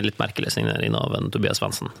med litt merkelig signering av en Tobias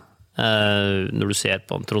Svendsen. Når du ser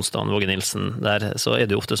på Trondstrand, Våge Nilsen der, så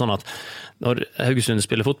det jo ofte sånn at når Haugesund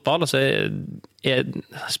spiller fotball, så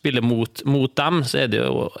spiller mot dem, så det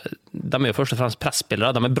jo de jo først og fremst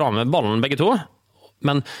pressspillere, de bra med ballen begge to,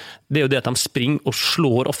 men det jo det at de springer og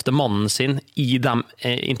slår ofte mannen sin I de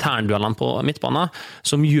internduellene på midtbanen,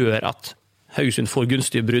 som gjør at Haugesund får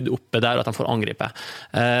gunstige brudd oppe der, og at de får angripe.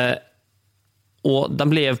 Og de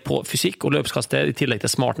lever på fysikk og løpskastet I tillegg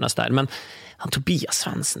til smartness der, men Tobias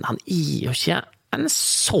Svendsen, han jo ikke en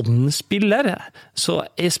sånn spiller, så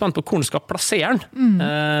jeg spent på hvor han skal plassere han.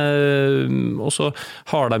 Og så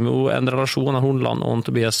har de jo en relasjon av Horneland og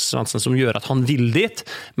Tobias Svendsen som gjør at han vil dit,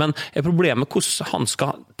 men problemet hvordan han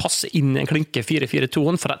skal passe inn I en klinke 4-4-2,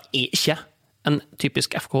 for han ikke en typisk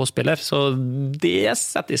FKH-spiller, så det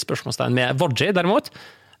setter I spørsmålstegn med Vadji derimot.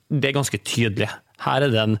 Det ganske tydelig. Her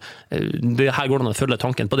her går det an å følge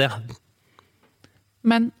tanken på det.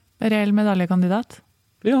 Men reell medaljekandidat?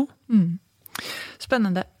 Ja.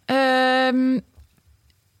 Spennende.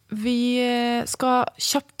 Vi skal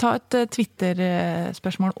kjapt ta et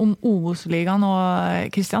Twitter-spørsmål om Obos-ligaen, og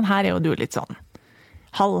Kristian, her jo du litt sånn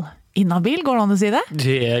halv inhabil, går det an å si det?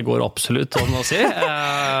 Det går absolutt an å si.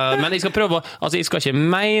 Men jeg skal prøve, jeg skal ikke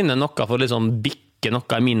mene noe for liksom bikke noe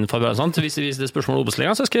I min favør, sant? Hvis det spørsmål om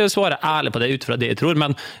Obos-ligaen, så skal jeg svare ærlig på det ut fra det jeg tror,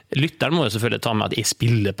 men lytteren må jo selvfølgelig ta med at jeg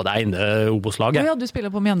spiller på det ene Obos-laget. Ja, du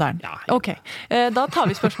spiller på Mjøndalen. Ja. Ok, da tar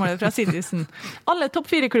vi spørsmålet fra Citizen. Alle topp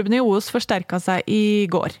 4-klubbene I Obos forsterket seg I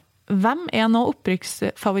går. Hvem nå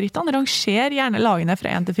opprykksfavorittene? Ranger gjerne lagene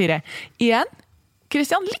fra 1 til 4. Igjen,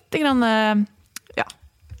 Kristian, litt grann,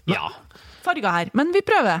 Ja. farger her, men vi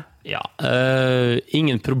prøver. Ja,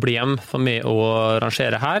 ingen problem for meg å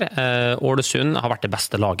rangere her. Ålesund har vært det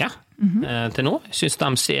beste laget til nå. Jeg synes de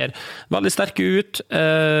ser veldig sterke ut,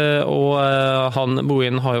 og han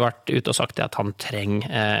Bohin har jo vært ute og sagt at han trenger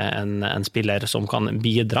en spiller som kan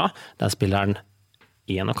bidra. Den spilleren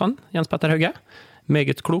nok han, Jens Petter Hauge.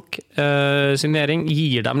 Meget klok signering,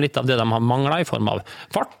 gir dem litt av det de har manglet i form av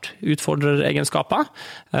fart, utfordreregenskaper,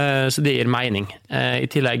 så det gir mening. I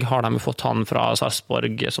tillegg har de fått han fra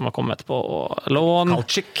Sarpsborg som har kommet på lån.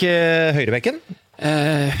 Kalczyk, høyrebekken.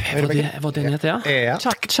 Hva det heter, ja?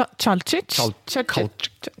 Chalcic? Ja,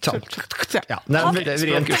 det er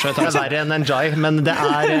verre enn Njay, men det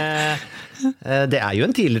er jo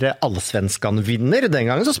en tidligere allsvenskan-vinner. Den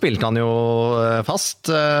gangen så spilte han jo fast,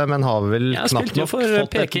 men har vel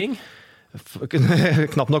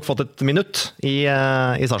knapt nok fått et minutt i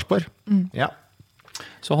Sarpsborg. Ja.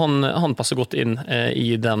 Så han passer godt inn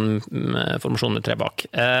i den formasjonen 3 bak.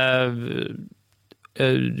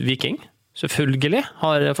 Viking, selvfølgelig,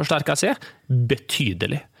 har forsterket seg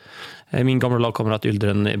betydelig. Min gamle lagkamerat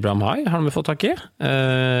Yldren Ibrahimai har vi fått tak i.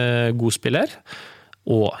 God spiller.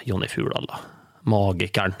 Og Jonny Furdal, da.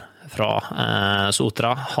 Magikeren fra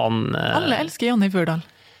Sotra. Alle elsker Jonny Furdal.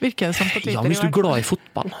 Virker det som på Twitter. Ja, men hvis du er glad i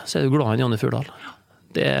fotball, så er du glad i Jonny Furdal.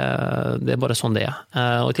 Det er bare sånn det er.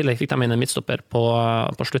 Og i tillegg fikk de inn en midtstopper på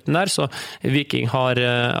slutten der, så Viking har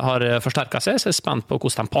forsterket seg, så jeg er spent på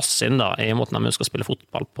hvordan de passer inn da, i måten de skal spille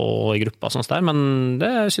fotball på i gruppa og sånt der, men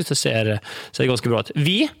det synes jeg ser ganske bra ut.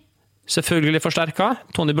 Vi selvfølgelig forsterket.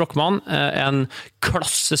 Tony Brochmann, en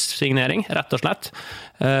klassesignering, rett og slett.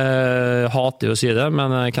 Hater jo å si det,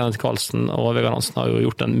 men Kenneth Karlsen og Vegard Hansen har jo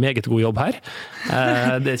gjort en meget god jobb her.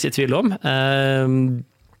 Det er ikke tvil om.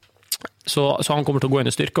 Så han kommer til å gå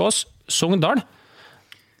inn og styrke oss. Sogndal,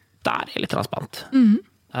 der er jeg litt spent.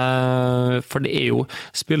 For det er jo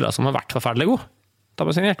spillere som har vært forferdelig gode. De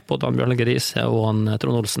har signert både Bjørn Helge Riise og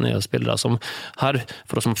Trond Olsen er jo spillere som her,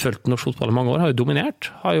 for oss som har følt norsk fotball i mange år, har jo dominert,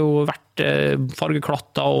 har jo vært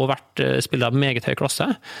fargeklatter og vært spillere av meget høy klasse.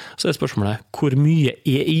 Så er spørsmålet, hvor mye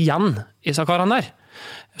er igjen i Sakarene der?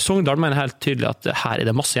 Sogndal mener helt tydelig at her er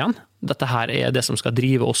det masse igjen. Dette her er det som skal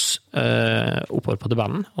drive oss oppover på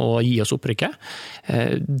tabellen og gi oss opprykket.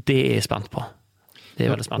 Det er jeg spent på. Det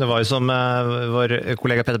er veldig spennende. Det var jo som vår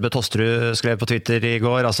kollega Petter Bø Tosterud skrev på Twitter i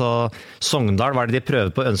går, altså Sogndal, hva er det de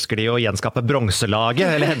prøver på? Ønsker de å gjenskape bronselaget,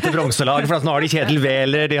 eller hente bronselaget? For nå har de Kjetil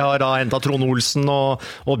Wæler, de har da hentet Trond Olsen og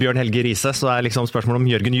Bjørn Helge Riise, så det er liksom spørsmål om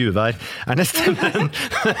Jørgen Juve er neste.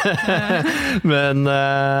 Men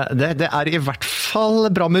det er i hvert fall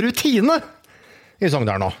bra med rutine i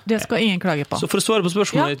Sogndal nå. Det skal ingen klage på. Så for å svare på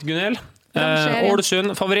spørsmålet ditt, Gunnhild,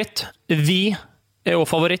 Ålesund, favoritt. Vi er jo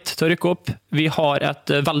favoritt til å rykke opp. Vi har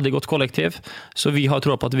et veldig godt kollektiv, så vi har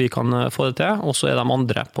tro på at vi kan få det til. Og så er de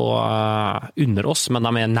andre på under oss, men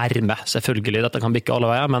de er nærme, selvfølgelig. Dette kan bikke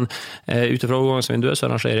alle veier, men utenfor overgangsvinduet så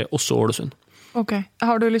arrangerer jeg også Ålesund. Ok.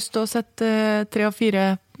 Har du lyst til å sette 3 og 4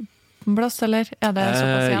 på plass, eller er det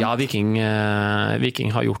såpass igjen? Ja, Viking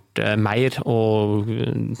har gjort mer og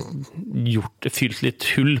fylt litt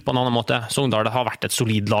hull på en annen måte. Sogndal har vært et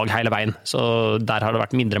solid lag hele veien, så der har det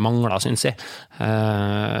vært mindre mangler, synes jeg.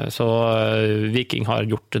 Så Viking har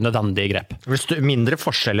gjort nødvendige grep. Mindre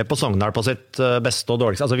forskjeller på Sogndal på sitt beste og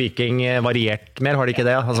dårligste. Altså Viking variert mer, har de ikke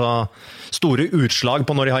det? Altså store utslag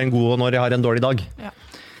på når de har en god og når de har en dårlig dag. Ja.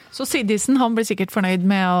 Så Sidisen, han blir sikkert fornøyd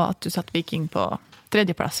med at du satt Viking på 3.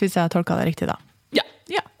 plass, hvis jeg tolker det riktig da. Ja.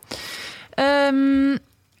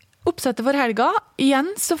 Oppsettet for helga.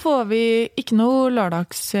 Igjen så får vi ikke noe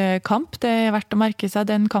lørdagskamp. Det er verdt å merke seg.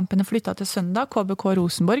 Den kampen er flyttet til søndag, KBK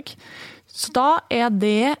Rosenborg. Så da er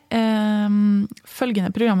det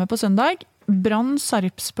følgende programmet på søndag. Brann,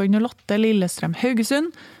 Sarpsborg 08, Lillestrøm,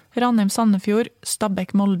 Haugesund, Ranheim, Sandefjord,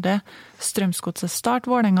 Stabæk, Molde, Strømsgodset, Start,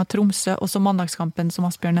 Vålerenga, Tromsø, og så mandagskampen som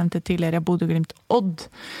Asbjørn nevnte tidligere, Bodø/Glimt, Odd.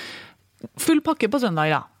 Full pakke på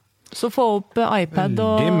søndag, da. Så få opp iPad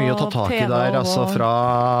og TV. Det er mye å ta tak i der, og altså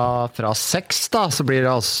fra 6 da, så blir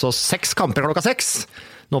det altså 6 kamper klokka 6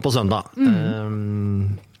 nå på søndag.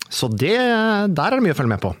 Så der er det mye å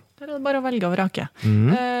følge med på. Der er det bare å velge og vrake.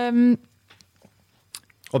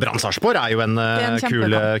 Og Brann Sarpsborg er jo en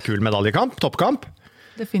kul medaljekamp, toppkamp.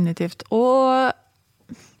 Definitivt. Og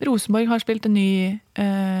Rosenborg har spilt en ny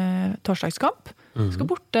torsdagskamp. Skal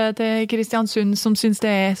borte til Kristiansund, som synes det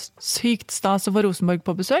er sykt stas å få Rosenborg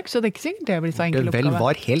på besøk, så det er ikke sikkert det blir så enkel oppgave. Det vel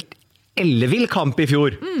var helt ellevill kamp i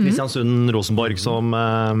fjor, Kristiansund-Rosenborg, som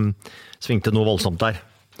svingte noe voldsomt der.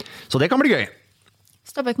 Så det kan bli gøy.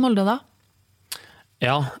 Stabæk-Molde da?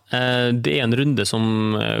 Ja, det er en runde som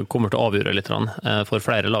kommer til å avgjøre litt for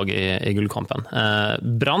flere lag i gullkampen.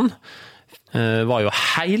 Brann var jo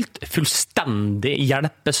helt fullstendig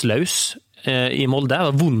hjelpeløs I Molde. Det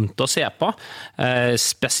var vondt å se på.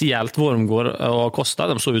 Spesielt Wormgård og Costa,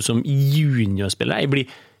 de så ut som juniorspillere. Jeg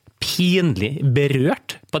blir pinlig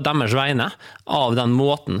berørt på deres vegne av den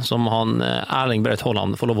måten som han Erling Braut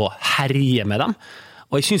Haaland får lov å herje med dem.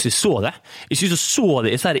 Og jeg synes jeg så det. Jeg synes jeg så det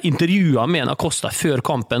I disse intervjuene med Acosta før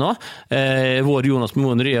kampen også. Vår Jonas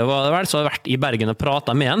Moen Rye var det vel, så har jeg vært I Bergen og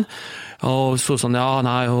pratet med han. Og så sånn,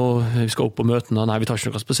 vi skal opp på møtene, vi tar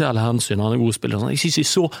ikke noen spesielle hensyn, han god spiller. Jeg synes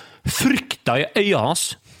jeg så frykta I øynene hans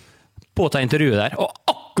på det intervjuet der, og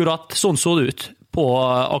akkurat sånn så det ut på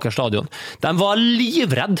Aker stadion. De var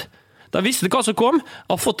livredd. De visste hva som kom,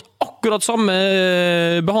 har fått akkurat samme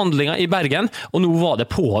behandlinger I Bergen, og nå var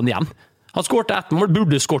det på han igjen. Han skårte 1 mål,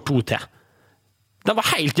 burde skårt 2 til. De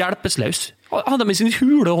var helt hjelpeløs. Han hadde med sin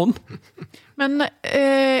hule hånd. Men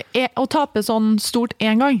å tape sånn stort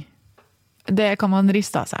en gang, det kan man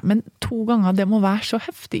riste av seg. Men 2 ganger, det må være så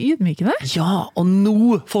heftig ydmykende. Ja, og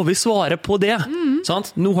nå får vi svaret på det.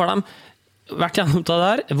 Sant? Nå har de vært gjennom det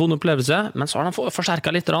der, vond opplevelse, men så har de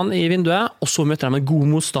forsterket litt I vinduet, og så møter de en god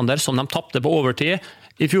motstander som de tappte på overtid,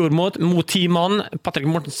 I fjor mot 10 mann, Patrick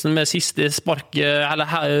Mortensen med siste spark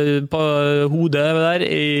på hodet der,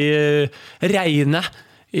 I regnet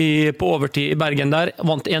på overtid I Bergen der,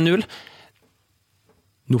 vant 1-0.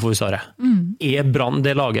 Nå får vi svare. Brann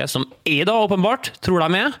det laget som da åpenbart, tror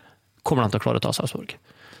de kommer de til å klare å ta Sarpsborg?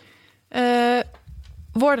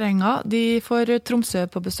 Vålerenga, de får Tromsø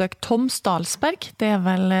på besøk. Tom Stalsberg, det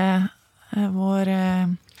vel vår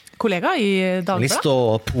kollega I Dagbladet. List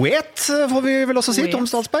og poet, får vi vel også si, Tom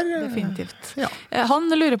Stalsberg. Definitivt. Ja.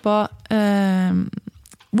 Han lurer på,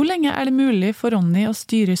 hvor lenge det mulig for Ronny å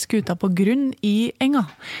styre skuta på grunn I Enga?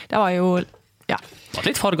 Det var jo, Det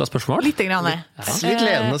var litt farget spørsmål. Litt grann. Litt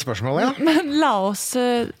ledende spørsmål, ja. Men la oss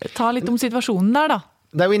ta litt om situasjonen der, da.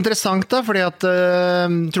 Det jo interessant da, fordi at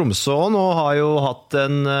Tromsø nå har jo hatt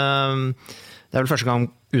en... det vel første gang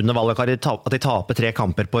under valget at de taper 3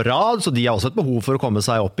 kamper på rad, så de har også et behov for å komme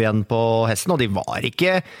seg opp igjen på hesten, og de var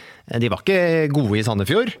ikke gode I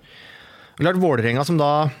Sandefjord. Klart Vålerenga som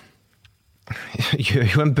da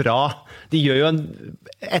gjør jo en bra... De gjør jo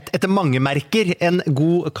etter mange merker en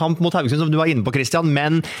god kamp mot Haugesund, som du var inne på, Christian,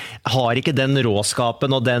 men har ikke den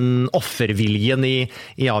råskapen og den offerviljen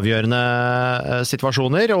I avgjørende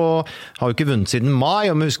situasjoner, og har jo ikke vunnet siden mai,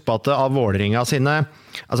 og må huske på at av Vålerenga sine...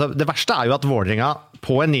 Altså, det verste jo at Vålerenga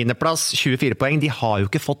på en 9. plass, 24 poeng, de har jo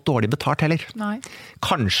ikke fått dårlig betalt heller. Nei.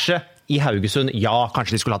 Kanskje I Haugesund,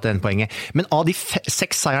 kanskje de skulle hatt den poenget, men av de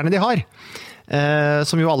 6 seierne de har,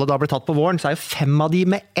 som jo alle da ble tatt på våren, så jo 5 av de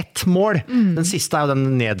med 1 mål. Den siste jo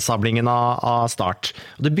den nedsablingen av Start.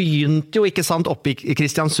 Og det begynte jo ikke sant oppe I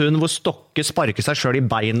Kristiansund, hvor Stokke sparker seg selv I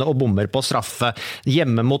beinet og bommer på straffe.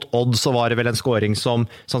 Hjemme mot Odd så var det vel en scoring som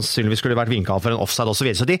sannsynligvis skulle vært vinket for en offside og så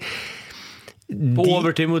videre. Så på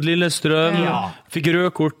overtid mot Lillestrøm, fikk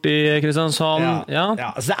rødkort I Kristiansand.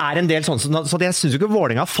 Altså det en del sånn, så jeg synes jo ikke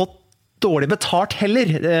Vålerenga har fått dårlig betalt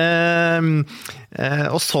heller.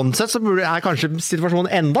 Og sånn sett så kanskje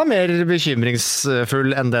situasjonen enda mer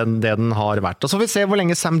bekymringsfull enn det den har vært. Og så får vi se hvor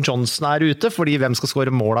lenge Sam Johnson ute, fordi hvem skal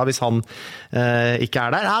skåre måla hvis han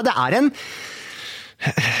ikke der. Ja, det en...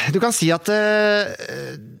 Du kan si at...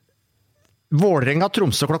 Vålerenga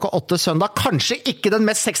Tromsø klokka 8 søndag, kanskje ikke den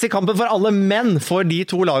mest sexy kampen for alle, men for de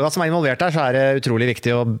 2 lagene som involvert der, så det utrolig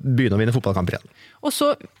viktig å begynne å vinne fotballkamper igjen. Og så,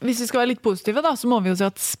 hvis vi skal være litt positive da, så må vi jo si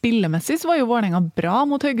at spillemessig så var jo Vålerenga bra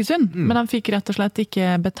mot Haugesund, men de fikk rett og slett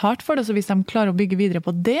ikke betalt for det, så hvis de klarer å bygge videre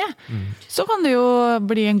på det, så kan det jo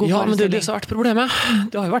bli en god forestilling. Ja, men det det som har vært problemet.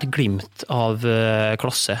 Det har jo vært glimt av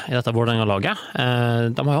klasse I dette Vålerenga-laget.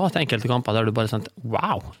 De har jo hatt enkelte kamper der du bare tenkt,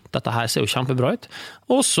 wow, dette her ser jo kjempebra ut.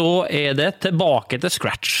 Og så det tilbake til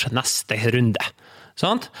scratch neste runde.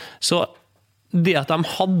 Sant? Så det at de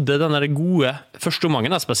hadde denne gode første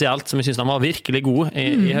omgangen, spesielt, som jeg synes de var virkelig gode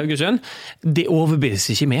I Haugesund, det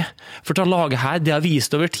overbeviser ikke med. For det laget her, det har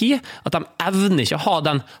vist over tid at de evner ikke å ha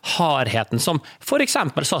den hardheten som for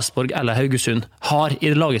eksempel Sarpsborg eller Haugesund har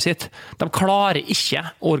I laget sitt. De klarer ikke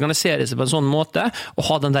å organisere seg på en sånn måte og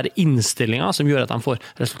ha den der innstillingen som gjør at de får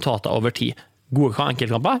resultater over tid. Gode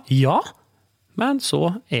enkeltkamper? Ja, men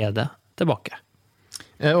så det tilbake.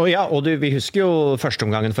 Og vi husker jo første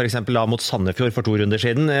omgangen for eksempel da, mot Sandefjord for 2 runder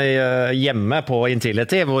siden, hjemme på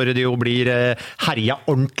Intility, hvor det jo blir herja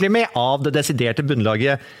ordentlig med av det desiderte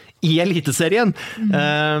bunnlaget I Eliteserien.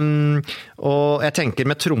 Og jeg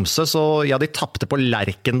tenker med Tromsø, så de tappte på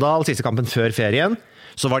Lerkendal siste kampen før ferien.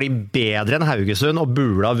 så var de bedre enn Haugesund, og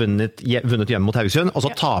burde ha vunnet hjemme mot Haugesund, og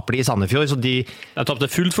så taper de I Sandefjord, så de tapte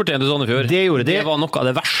fullt fortjent I Sandefjord. Det gjorde de. Det var noe av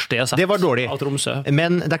det verste jeg har sett det var dårlig. Av Tromsø.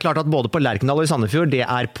 Men det klart at både på Lerkendal og I Sandefjord, det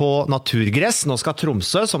på naturgress. Nå skal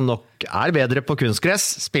Tromsø, som nok bedre på kunstgress,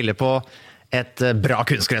 spille på et bra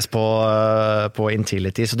kunstgress på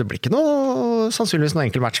Intility, så det blir ikke sannsynligvis noe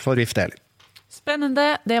enkel match for VIF det heller.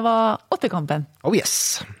 Spennende, det var åttekampen. Oh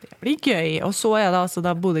yes. Det blir gøy, og så det altså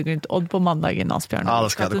da Bodø/Glimt Odd på mandagen, Asbjørn. Ja,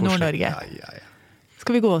 det skal til Nord-Norge. Ja.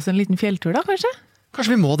 Skal vi gå oss en liten fjelltur da, kanskje?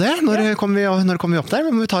 Kanskje vi må det. Når kommer vi opp der?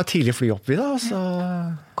 Må vi ta et tidlig fly opp da? Så...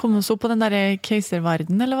 Kom oss opp på den der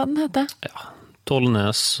Keiservarden, eller hva den heter? Ja.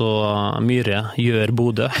 Tollnes og Myhre gjør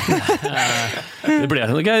Bodø. Det blir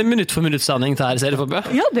noe minutt for minutt-sending til her, ser du for meg?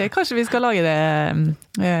 Ja, kanskje vi skal lage det,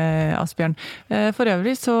 Asbjørn. For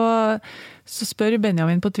øvrig så spør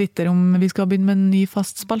Benjamin på Twitter om vi skal begynne med en ny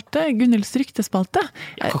fast spalte, Gunnhilds ryktespalte.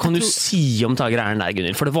 Ja, hva kan du si om det greiene der,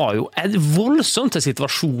 Gunnhild? For det var jo en voldsomt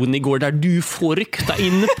situasjon I går der du får rykta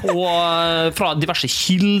inn fra diverse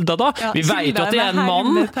kilder da. Ja, vi vet jo at det en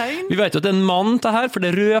mann. Vi vet jo at det en mann det her, for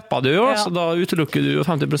det røper du jo, så da utelukker du jo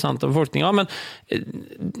 50% av befolkningen.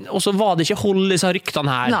 Men også var det ikke hold I disse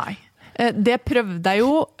ryktene her. Nei, det prøvde jeg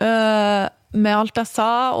jo... med alt jeg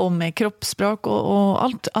sa, og med kroppsspråk og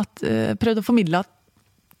alt, at prøvde å formidle at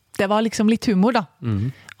det var liksom litt humor da.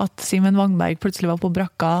 At Simen Wangberg plutselig var på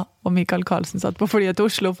brakka, og Mikael Karlsen satt på flyet til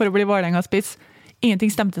Oslo for å bli Vålerenga-spiss.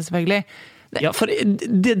 Ingenting stemte selvfølgelig. Ja, for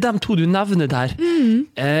de to du nevner der,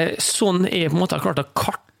 sånn på en måte klart å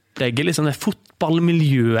kartlegge liksom det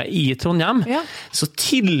fotballmiljøet I Trondheim, så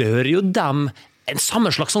tilhører jo dem en samme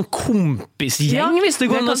slags sånn kompisgjeng, hvis det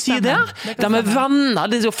går an å si det. De venner,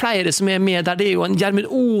 det jo flere som med der, det jo en Gjermund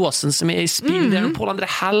Aasen som I spill, det Pål André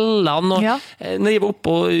Helland, og når jeg var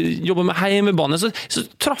oppe og jobbet med heimebane, så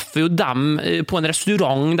traff jo dem på en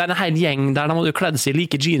restaurant, der en hel gjeng der de hadde kledd seg I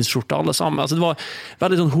like jeansskjorter alle sammen, altså det var en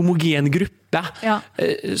veldig sånn homogen gruppe.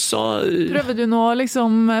 Så prøver du nå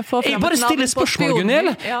liksom få frem jeg bare stiller spørsmål,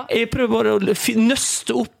 Gunnhild. Jeg prøver bare å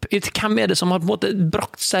nøste opp I hvem det som har på en måte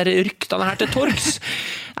brakt seg ryktene her til torgs.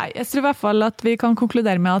 Nei, jeg tror I hvert fall at vi kan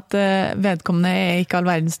konkludere med at vedkommende ikke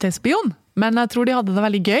all verdens til spion, men jeg tror de hadde det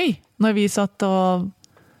veldig gøy når vi satt og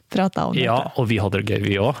pratet om det. Ja, og vi hadde det gøy,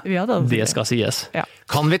 vi også. Det skal sies. Ja.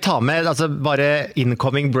 Kan vi ta med bare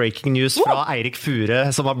incoming breaking news fra Eirik Fure,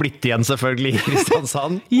 som har blitt igjen selvfølgelig I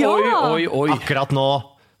Kristiansand? Oi. Akkurat nå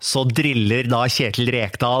så driller da Kjetil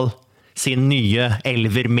Rekdal sin nye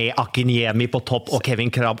elver med Akinyemi på topp og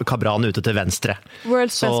Kevin Cabran ute til venstre.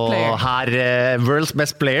 World's best player. Så her, World's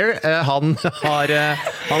best player, han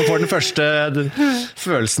får den første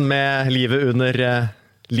følelsen med livet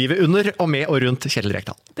under og med og rundt Kjetil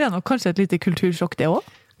Rekdal. Det nok kanskje et lite kultursjokk det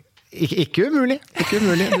også? Ikke umulig.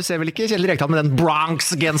 Du ser vel ikke Kjetil Rekdal med den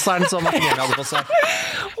Bronx-genseren som Akinyemi hadde på seg?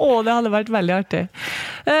 Det hadde vært veldig artig.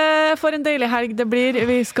 For en deilig helg det blir.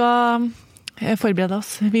 Vi skal forberede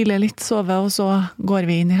oss, hvile litt, sove, og så går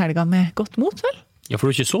vi inn I helgen med godt mot, vel? Ja, for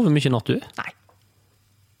du ikke sover mye natt, du? Nei.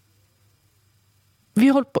 Vi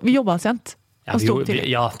jobbet sent. Ja,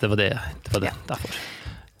 det var det. Derfor.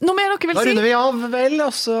 Noe mer dere vil si? Da runder vi av, vel,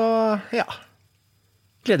 og så,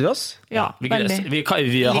 gleder vi oss? Ja, veldig. Vi har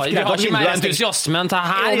ikke mer entusiasme enn det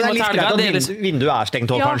her. Det litt greit at vinduet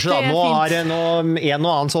stengt også, kanskje. Da. Nå har en og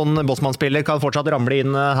annen sånn bossmannsspiller kan fortsatt ramle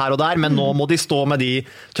inn her og der, men nå må de stå med de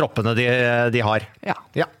troppene de har.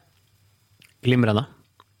 Ja. Glimrende.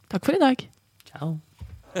 Takk for I dag. Ciao.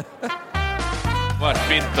 Vært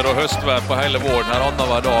vinter- og høstvær på hele våren her,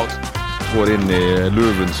 annenhver dag. Går inn I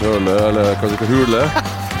løvens høle, eller hva skal hule?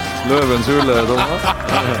 Løvens hule, Thomas.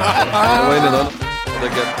 Jeg var inne der.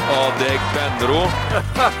 Av deg, Benro.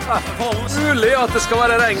 Mulig at det skal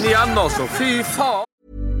være regn igjen også. Fy faen.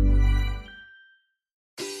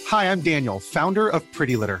 Hi, I'm Daniel, founder of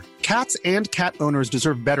Pretty Litter. Cats and cat owners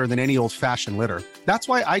deserve better than any old-fashioned litter. That's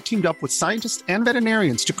why I teamed up with scientists and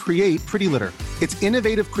veterinarians to create Pretty Litter. Its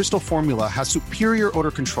innovative crystal formula has superior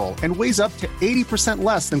odor control and weighs up to 80%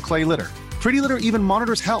 less than clay litter. Pretty Litter even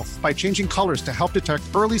monitors health by changing colors to help detect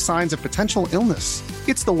early signs of potential illness.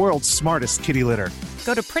 It's the world's smartest kitty litter.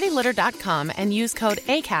 Go to prettylitter.com and use code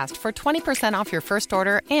ACAST for 20% off your first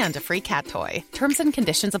order and a free cat toy. Terms and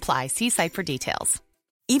conditions apply. See site for details.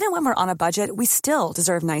 Even when we're on a budget, we still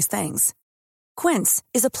deserve nice things. Quince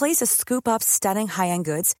is a place to scoop up stunning high-end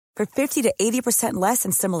goods for 50 to 80% less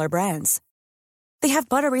than similar brands. They have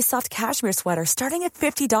buttery soft cashmere sweaters starting at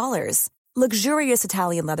 $50, luxurious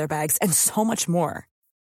Italian leather bags, and so much more.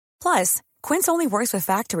 Plus, Quince only works with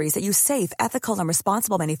factories that use safe, ethical, and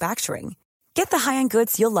responsible manufacturing. Get the high-end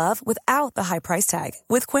goods you'll love without the high price tag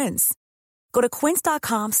with Quince. Go to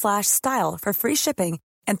quince.com/style for free shipping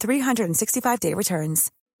and 365-day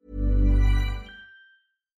returns.